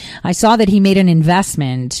Sultan, I saw that he made an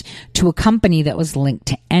investment to a company that was linked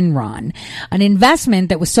to Enron, an investment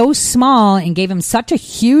that was so small and gave him such a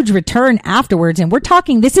huge return afterwards. And we're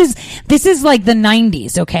talking, this is like the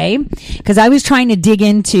 90s. Okay. Cause I was trying to dig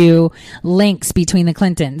into links between the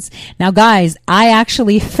Clintons. Now guys, I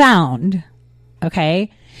actually found, okay,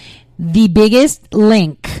 the biggest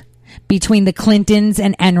link between the Clintons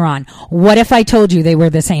and Enron. What if I told you they were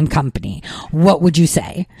the same company? What would you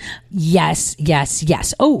say? Yes.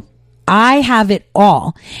 Oh, I have it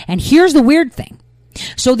all. And here's the weird thing.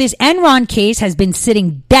 So this Enron case has been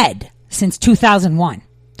sitting dead since 2001.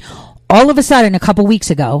 All of a sudden, a couple weeks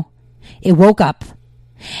ago, it woke up.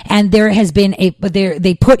 And there has been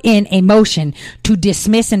they put in a motion to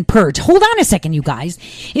dismiss and purge. Hold on a second, you guys.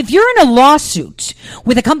 If you're in a lawsuit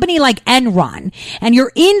with a company like Enron and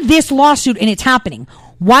you're in this lawsuit and it's happening,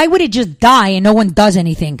 why would it just die and no one does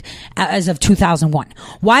anything as of 2001?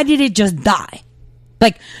 Why did it just die?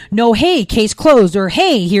 Like, no, hey, case closed, or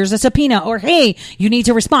hey, here's a subpoena, or hey, you need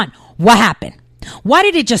to respond. What happened? Why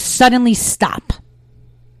did it just suddenly stop?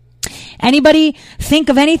 Anybody think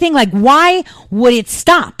of anything? Like, why would it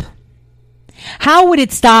stop? How would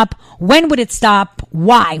it stop? When would it stop?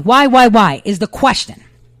 Why? Why is the question.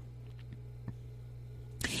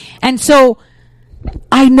 And so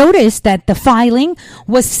I noticed that the filing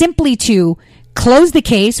was simply to close the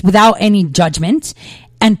case without any judgment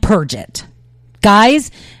and purge it.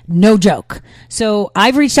 Guys, no joke. So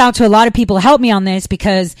I've reached out to a lot of people to help me on this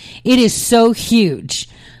because it is so huge.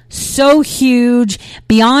 So huge,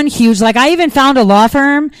 beyond huge. Like, I even found a law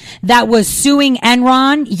firm that was suing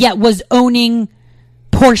Enron, yet was owning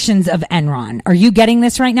portions of Enron. Are you getting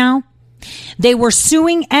this right now? They were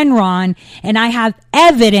suing Enron, and I have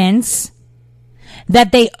evidence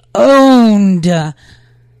that they owned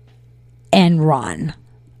Enron.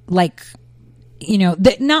 Like, you know,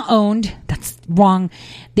 not owned, that's wrong.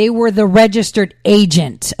 They were the registered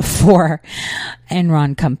agent for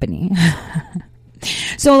Enron company.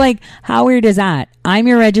 So, like, how weird is that? I'm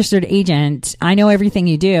your registered agent. I know everything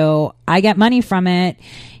you do. I get money from it.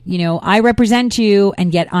 You know, I represent you,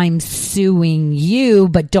 and yet I'm suing you,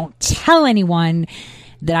 but don't tell anyone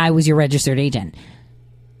that I was your registered agent.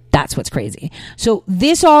 That's what's crazy. So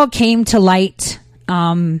this all came to light.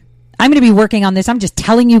 I'm going to be working on this. I'm just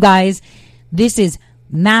telling you guys, this is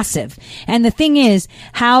massive. And the thing is,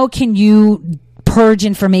 how can you purge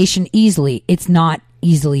information easily? It's not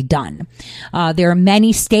easily done. There are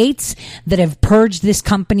many states that have purged this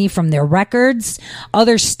company from their records.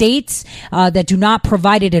 Other states that do not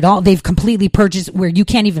provide it at all, they've completely purged it where you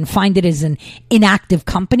can't even find it as an inactive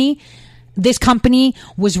company. this company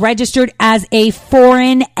was registered as a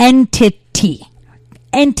foreign entity.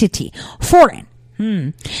 Foreign.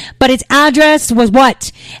 But its address was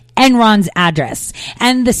what? Enron's address.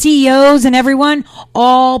 And the CEOs and everyone,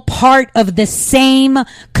 all part of the same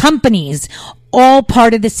companies. All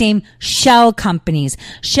part of the same shell companies.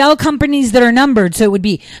 Shell companies that are numbered. So it would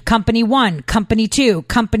be company 1, company 2,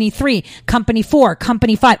 company 3, company 4,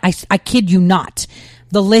 company 5. I kid you not.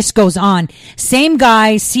 The list goes on. Same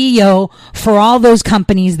guy, CEO for all those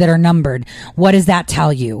companies that are numbered. What does that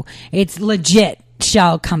tell you? It's legit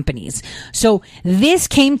shell companies. So this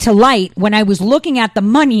came to light when I was looking at the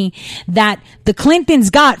money that the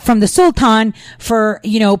Clintons got from the Sultan for,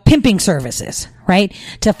 pimping services, right?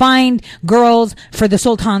 To find girls for the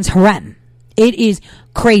Sultan's harem. It is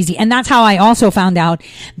crazy. And that's how I also found out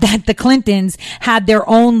that the Clintons had their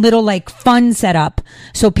own little fund set up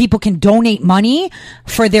so people can donate money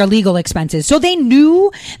for their legal expenses. So they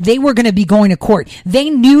knew they were going to be going to court. They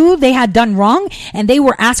knew they had done wrong and they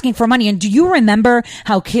were asking for money. And do you remember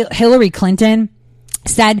how Hillary Clinton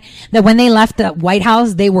said that when they left the White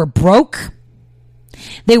House, they were broke?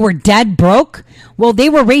 They were dead broke. Well, they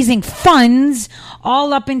were raising funds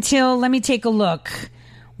all up until, let me take a look.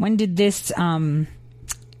 When did this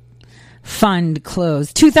fund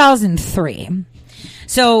close? 2003.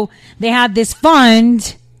 So they had this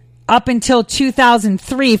fund up until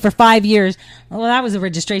 2003 for 5 years. Well, that was a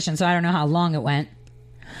registration, so I don't know how long it went.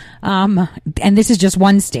 And this is just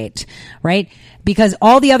one state, right? Because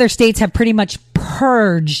all the other states have pretty much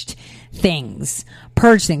purged things.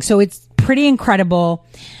 So it's pretty incredible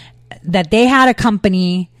that they had a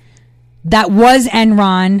company that was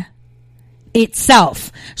Enron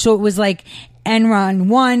itself. So it was like Enron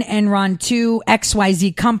 1, Enron 2,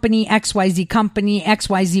 XYZ company, XYZ company,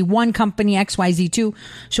 XYZ1 company, XYZ2.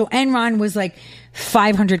 So Enron was like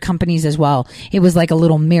 500 companies as well. It was like a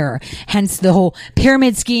little mirror. Hence the whole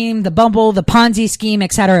pyramid scheme, the bubble, the Ponzi scheme,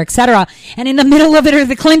 et cetera, et cetera. And in the middle of it are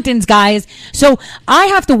the Clintons, guys. So I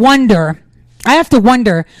have to wonder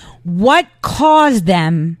what caused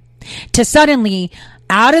them to suddenly,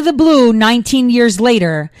 out of the blue, 19 years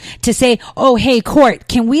later, to say, oh, hey, court,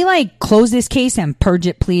 can we close this case and purge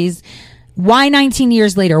it, please? Why 19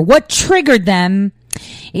 years later? What triggered them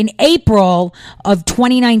in April of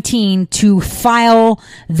 2019 to file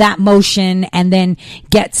that motion and then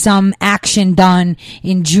get some action done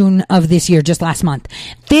in June of this year, just last month?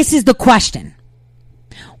 This is the question.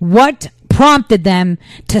 What prompted them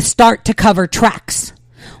to start to cover tracks?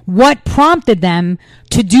 What prompted them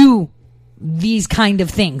to do these kind of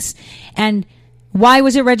things? And why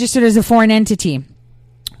was it registered as a foreign entity?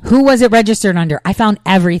 Who was it registered under? I found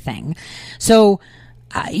everything. So,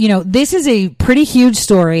 this is a pretty huge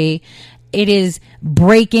story. It is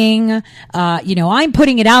breaking. I'm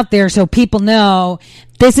putting it out there so people know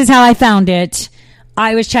this is how I found it.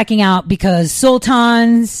 I was checking out because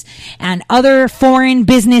sultans and other foreign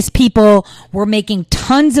business people were making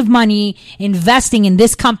tons of money investing in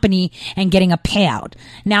this company and getting a payout.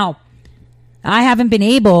 Now, I haven't been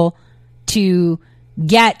able to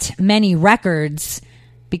get many records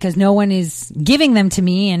because no one is giving them to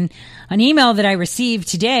me. And an email that I received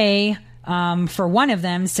today for one of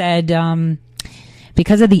them said,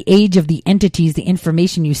 because of the age of the entities, the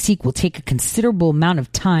information you seek will take a considerable amount of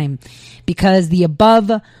time because the above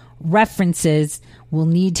references will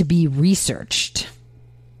need to be researched.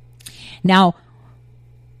 Now,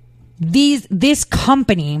 this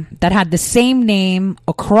company that had the same name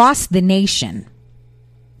across the nation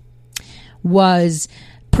was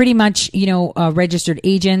pretty much, registered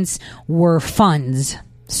agents were funds.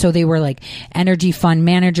 So they were like energy fund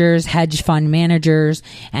managers, hedge fund managers,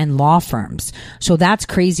 and law firms. So that's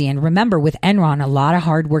crazy. And remember, with Enron, a lot of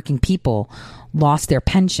hardworking people lost their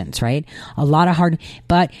pensions, right?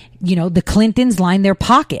 But the Clintons lined their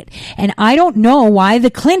pocket. And I don't know why the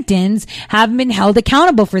Clintons haven't been held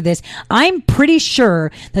accountable for this. I'm pretty sure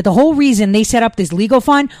that the whole reason they set up this legal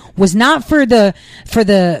fund was not for the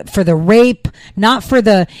rape, not for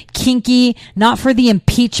the kinky, not for the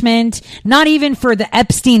impeachment, not even for the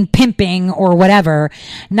Epstein pimping or whatever,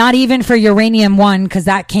 not even for Uranium One, because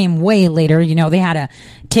that came way later. They had to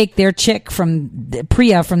take their chick from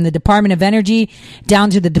Priya from the Department of Energy down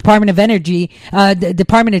to the Department of Energy, the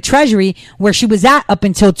Department of Treasury, where she was at up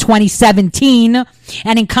until 2017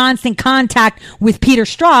 and in constant contact with Peter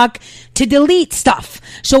Strzok to delete stuff.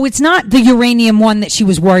 So it's not the Uranium One that she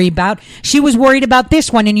was worried about. She was worried about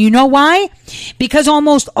this one. And you know why? Because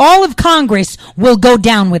almost all of Congress will go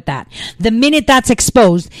down with that the minute that's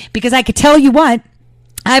exposed. Because I could tell you what,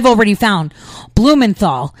 I've already found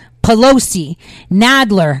Blumenthal, Pelosi,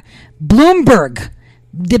 Nadler, Bloomberg,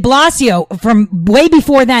 de Blasio from way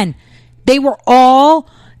before then. They were all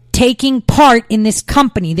taking part in this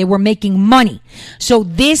company. They were making money. So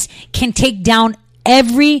this can take down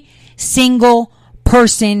every single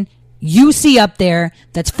person you see up there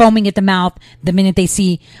that's foaming at the mouth the minute they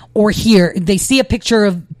see or hear, they see a picture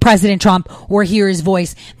of President Trump or hear his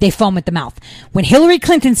voice, they foam at the mouth. When Hillary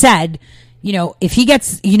Clinton said, you know, if he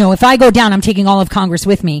gets, you know, if I go down, I'm taking all of Congress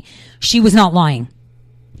with me, she was not lying.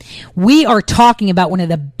 We are talking about one of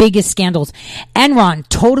the biggest scandals. Enron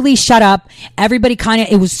totally shut up. Everybody kind of,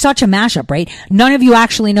 it was such a mashup, right? None of you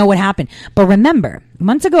actually know what happened. But remember,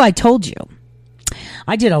 months ago I told you,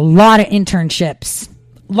 I did a lot of internships.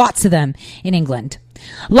 Lots of them in England.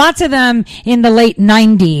 Lots of them in the late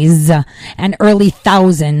 90s and early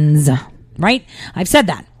thousands, right? I've said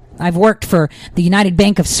that. I've worked for the United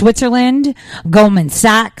Bank of Switzerland, Goldman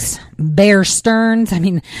Sachs, Bear Stearns. I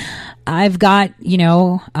mean, I've got, you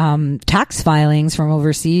know, tax filings from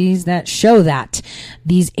overseas that show that,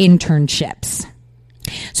 these internships.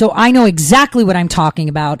 So I know exactly what I'm talking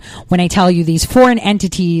about when I tell you these foreign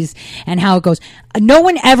entities and how it goes. No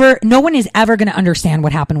one is ever going to understand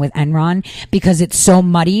what happened with Enron because it's so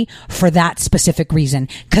muddy for that specific reason,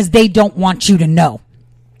 because they don't want you to know.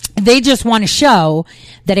 They just want to show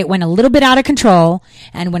that it went a little bit out of control,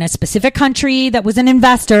 and when a specific country that was an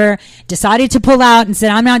investor decided to pull out and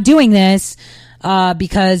said, I'm not doing this,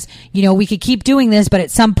 because, you know, we could keep doing this, but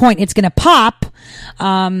at some point it's going to pop,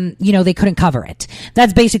 you know, they couldn't cover it.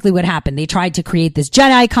 That's basically what happened. They tried to create this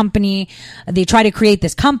Jedi company. They tried to create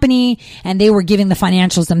this company, and they were giving the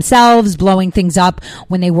financials themselves, blowing things up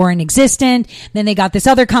when they weren't existent. Then they got this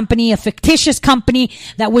other company, a fictitious company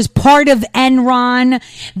that was part of Enron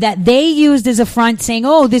that they used as a front, saying,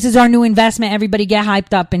 oh, this is our new investment. Everybody get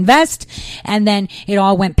hyped up, invest. And then it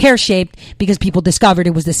all went pear-shaped because people discovered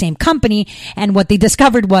it was the same company. And what they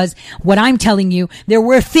discovered was what I'm telling you. There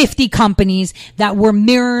were 50 companies that were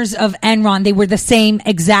mirrors of Enron. They were the same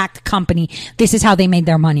exact company. This is how they made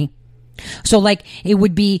their money. So like it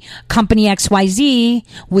would be company XYZ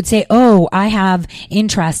would say, oh, I have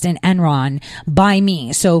interest in Enron, buy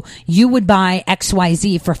me. So you would buy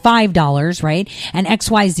XYZ for $5, right? And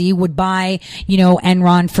XYZ would buy, you know,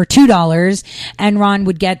 Enron for $2. Enron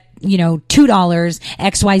would get, you know, $2,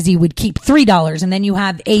 XYZ would keep $3. And then you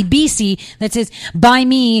have ABC that says, buy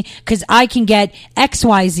me because I can get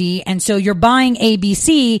XYZ. And so you're buying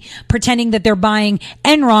ABC, pretending that they're buying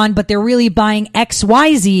Enron, but they're really buying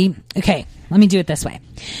XYZ. Okay, let me do it this way.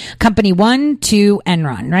 Company 1 to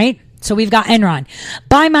Enron, right? So we've got Enron.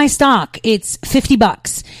 Buy my stock. It's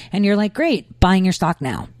 $50. And you're like, great, buying your stock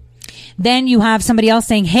now. Then you have somebody else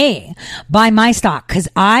saying, hey, buy my stock because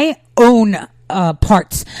I own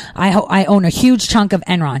parts. I own a huge chunk of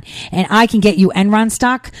Enron, and I can get you Enron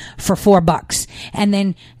stock for $4. And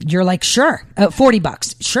then you're like, sure,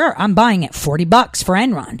 $40. Sure, I'm buying it. $40 for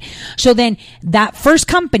Enron. So then that first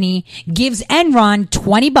company gives Enron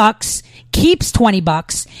 $20, keeps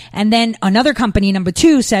 $20, and then another company, number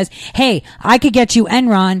 2, says, hey, I could get you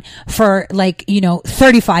Enron for like, you know,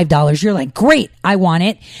 $35. You're like, great, I want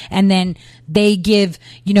it. And then they give,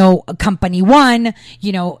 you know, company 1,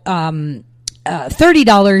 you know,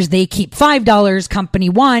 $30, they keep $5. Company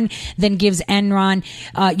 1 then gives Enron,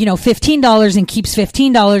 you know, $15 and keeps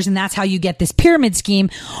 $15. And that's how you get this pyramid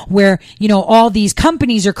scheme where, you know, all these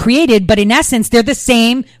companies are created, but in essence, they're the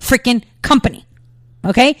same freaking company.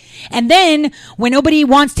 Okay. And then when nobody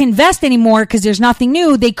wants to invest anymore because there's nothing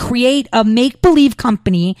new, they create a make-believe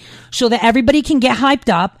company so that everybody can get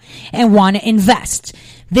hyped up and want to invest.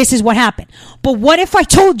 This is what happened. But what if I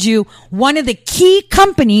told you one of the key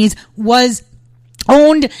companies was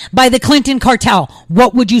owned by the Clinton cartel?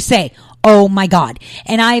 What would you say? Oh my God.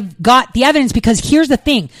 And I've got the evidence, because here's the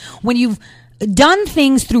thing. When you've done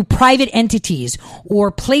things through private entities or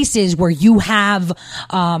places where you have,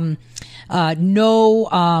 how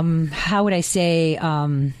would I say,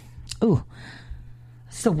 what's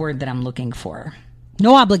the word that I'm looking for?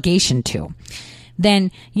 No obligation to.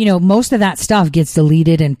 Then, you know, most of that stuff gets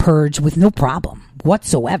deleted and purged with no problem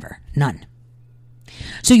whatsoever. None.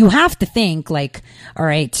 So you have to think like, all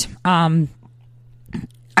right, I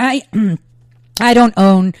don't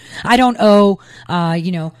owe,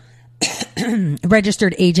 you know,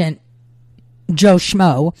 registered agent Joe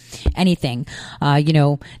Schmo anything, you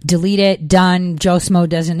know, delete it, done. Joe Schmo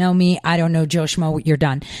doesn't know me. I don't know Joe Schmo. You're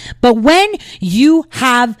done. But when you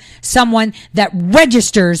have someone that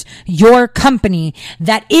registers your company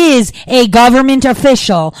that is a government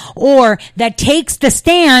official or that takes the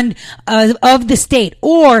stand of the state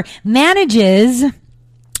or manages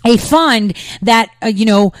a fund that,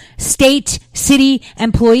 state, city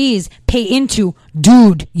employees pay into.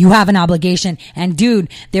 Dude, you have an obligation. And dude,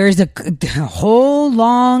 there is a whole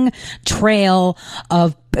long trail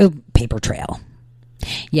of paper trail.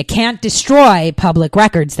 You can't destroy public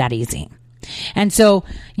records that easy. And so,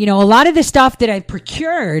 a lot of the stuff that I've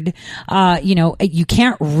procured, you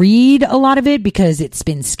can't read a lot of it because it's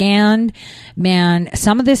been scanned. Man,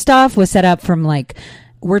 some of this stuff was set up from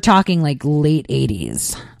we're talking late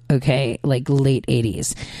 80s. Okay, late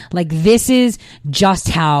 80s. This is just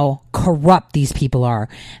how corrupt these people are.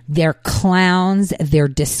 They're clowns, they're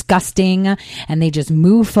disgusting, and they just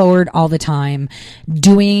move forward all the time,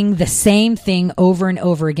 doing the same thing over and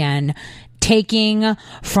over again, taking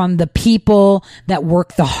from the people that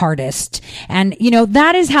work the hardest. And,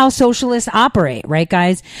 that is how socialists operate, right,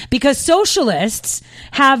 guys? Because socialists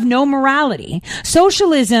have no morality.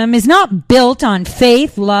 Socialism is not built on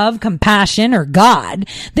faith, love, compassion, or God.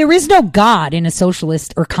 There is no God in a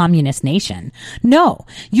socialist or communist nation. No,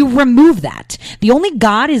 you remove that. The only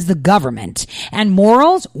God is the government. And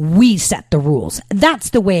morals, we set the rules. That's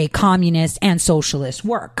the way communists and socialists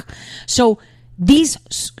work. So, these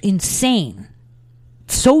insane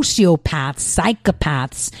sociopaths,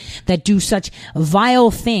 psychopaths that do such vile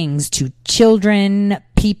things to children,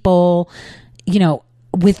 people,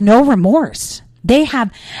 with no remorse. They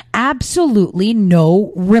have absolutely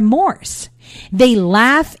no remorse. They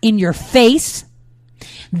laugh in your face.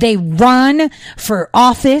 They run for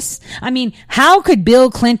office. I mean, how could Bill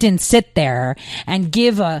Clinton sit there and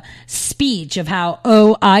give a speech of how,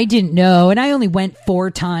 I didn't know and I only went 4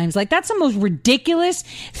 times? That's the most ridiculous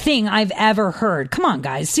thing I've ever heard. Come on,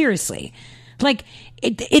 guys, seriously.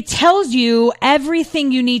 It tells you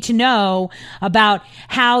everything you need to know about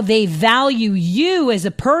how they value you as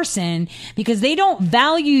a person, because they don't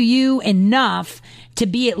value you enough to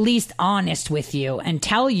be at least honest with you and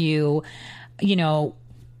tell you,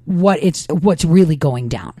 what's really going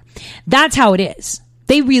down. That's how it is.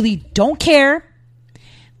 They really don't care.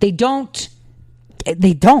 They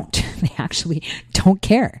actually don't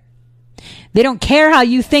care. They don't care how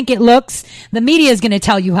you think it looks. The media is going to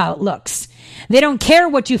tell you how it looks. They don't care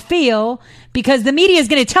what you feel because the media is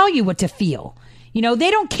going to tell you what to feel.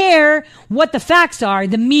 They don't care what the facts are.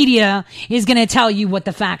 The media is going to tell you what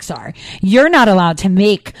the facts are. You're not allowed to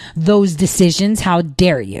make those decisions. How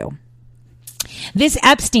dare you? This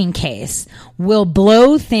Epstein case will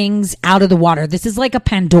blow things out of the water. This is like a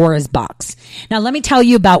Pandora's box. Now, let me tell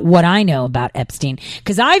you about what I know about Epstein,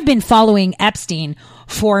 because I've been following Epstein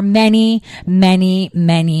for many, many,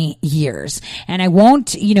 many years. And I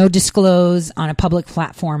won't, disclose on a public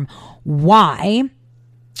platform why,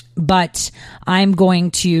 but I'm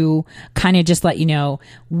going to kind of just let you know,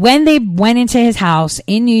 when they went into his house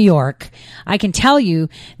in New York, I can tell you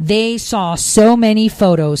they saw so many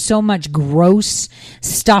photos, so much gross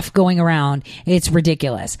stuff going around. It's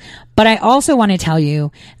ridiculous. But I also want to tell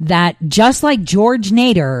you that just like George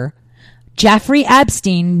Nader, Jeffrey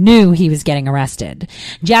Epstein knew he was getting arrested.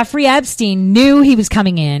 Jeffrey Epstein knew he was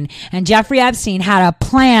coming in, and Jeffrey Epstein had a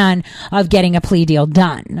plan of getting a plea deal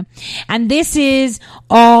done. And this is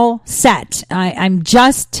all set. I'm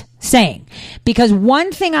just saying, because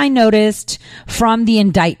one thing I noticed from the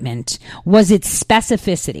indictment was its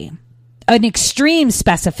specificity, an extreme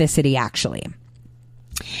specificity, actually.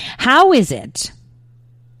 How is it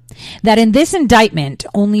that in this indictment,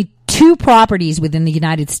 only 2 properties within the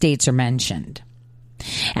United States are mentioned,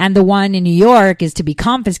 and the one in New York is to be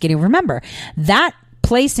confiscated? Remember, that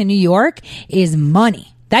place in New York is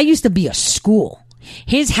money. That used to be a school.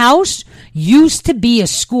 His house used to be a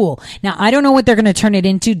school. Now, I don't know what they're going to turn it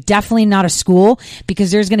into. Definitely not a school, because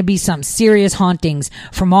there's going to be some serious hauntings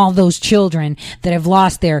from all those children that have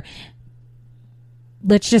lost their,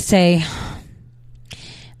 let's just say,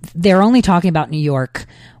 they're only talking about New York,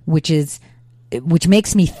 which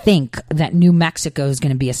makes me think that New Mexico is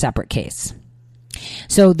going to be a separate case.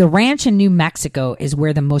 So the ranch in New Mexico is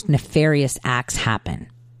where the most nefarious acts happen.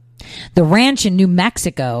 The ranch in New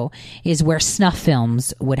Mexico is where snuff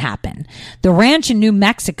films would happen. The ranch in New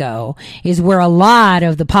Mexico is where a lot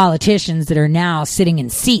of the politicians that are now sitting in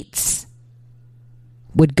seats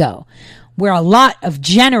would go, where a lot of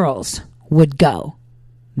generals would go,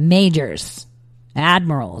 majors,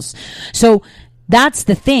 admirals. So that's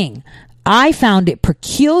the thing. I found it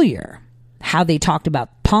peculiar how they talked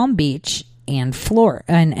about Palm Beach and Florida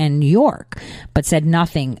and New York, but said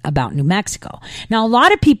nothing about New Mexico. Now, a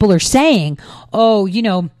lot of people are saying,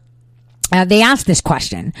 they asked this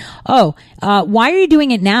question. Why are you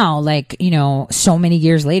doing it now? Like, so many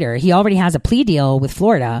years later, he already has a plea deal with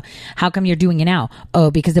Florida. How come you're doing it now?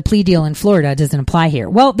 Oh, because the plea deal in Florida doesn't apply here.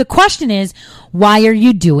 Well, the question is, why are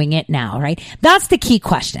you doing it now, right? That's the key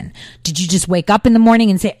question. Did you just wake up in the morning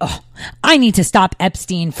and say, oh, I need to stop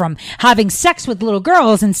Epstein from having sex with little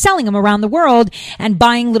girls and selling them around the world and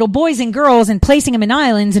buying little boys and girls and placing them in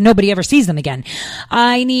islands and nobody ever sees them again.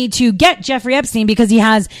 I need to get Jeffrey Epstein because he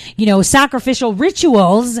has, sacrificial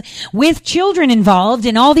rituals with children involved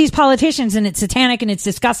and all these politicians, and it's satanic and it's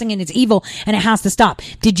disgusting and it's evil and it has to stop.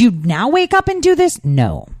 Did you now wake up and do this?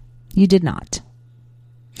 No, you did not.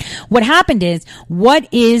 What happened is, what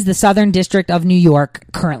is the Southern District of New York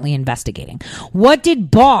currently investigating? What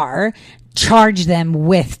did Barr charge them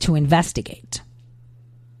with to investigate?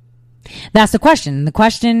 That's the question. The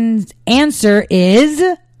question's answer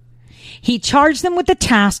is, he charged them with the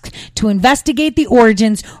task to investigate the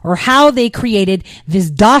origins or how they created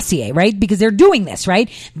this dossier, right? Because they're doing this, right?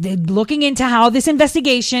 They're looking into how this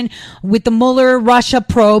investigation with the Mueller Russia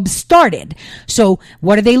probe started. So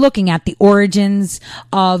what are they looking at? The origins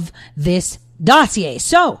of this dossier.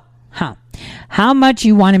 So, how much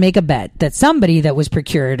you want to make a bet that somebody that was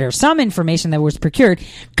procured or some information that was procured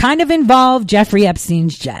kind of involved Jeffrey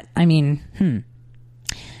Epstein's jet? I mean,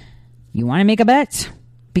 you want to make a bet?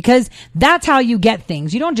 Because that's how you get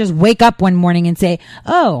things. You don't just wake up one morning and say,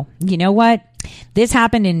 oh, you know what? This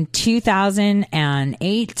happened in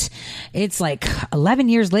 2008. It's like 11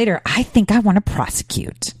 years later. I think I want to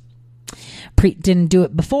prosecute. Didn't do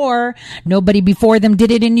it before. Nobody before them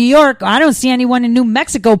did it in New York. I don't see anyone in New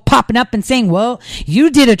Mexico popping up and saying, well,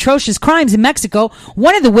 you did atrocious crimes in Mexico.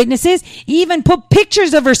 One of the witnesses even put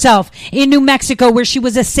pictures of herself in New Mexico where she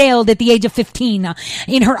was assailed at the age of 15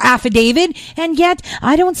 in her affidavit. And yet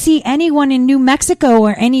I don't see anyone in New Mexico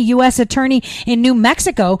or any U.S. attorney in New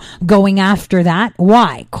Mexico going after that.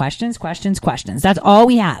 Why? Questions. That's all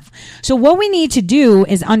we have. So what we need to do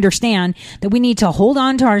is understand that we need to hold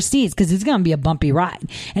on to our seats, because it's going to be a bumpy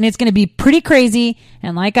ride and it's going to be pretty crazy.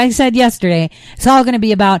 And like I said yesterday, it's all going to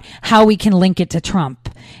be about how we can link it to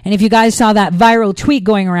Trump. And if you guys saw that viral tweet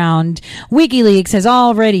going around, WikiLeaks has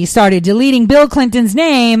already started deleting Bill Clinton's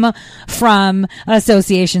name from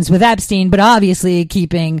associations with Epstein, but obviously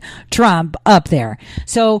keeping Trump up there.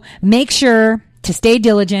 So make sure to stay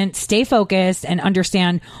diligent, stay focused, and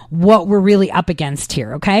understand what we're really up against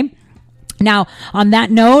here. Okay. Now, on that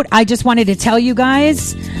note, I just wanted to tell you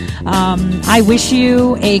guys, I wish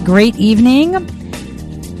you a great evening.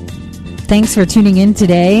 Thanks for tuning in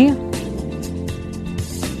today.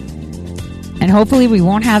 And hopefully we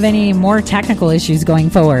won't have any more technical issues going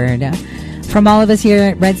forward. From all of us here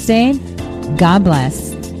at Red State, God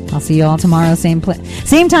bless. I'll see you all tomorrow, same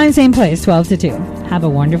time, same place, 12 to 2. Have a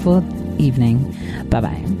wonderful evening.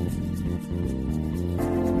 Bye-bye.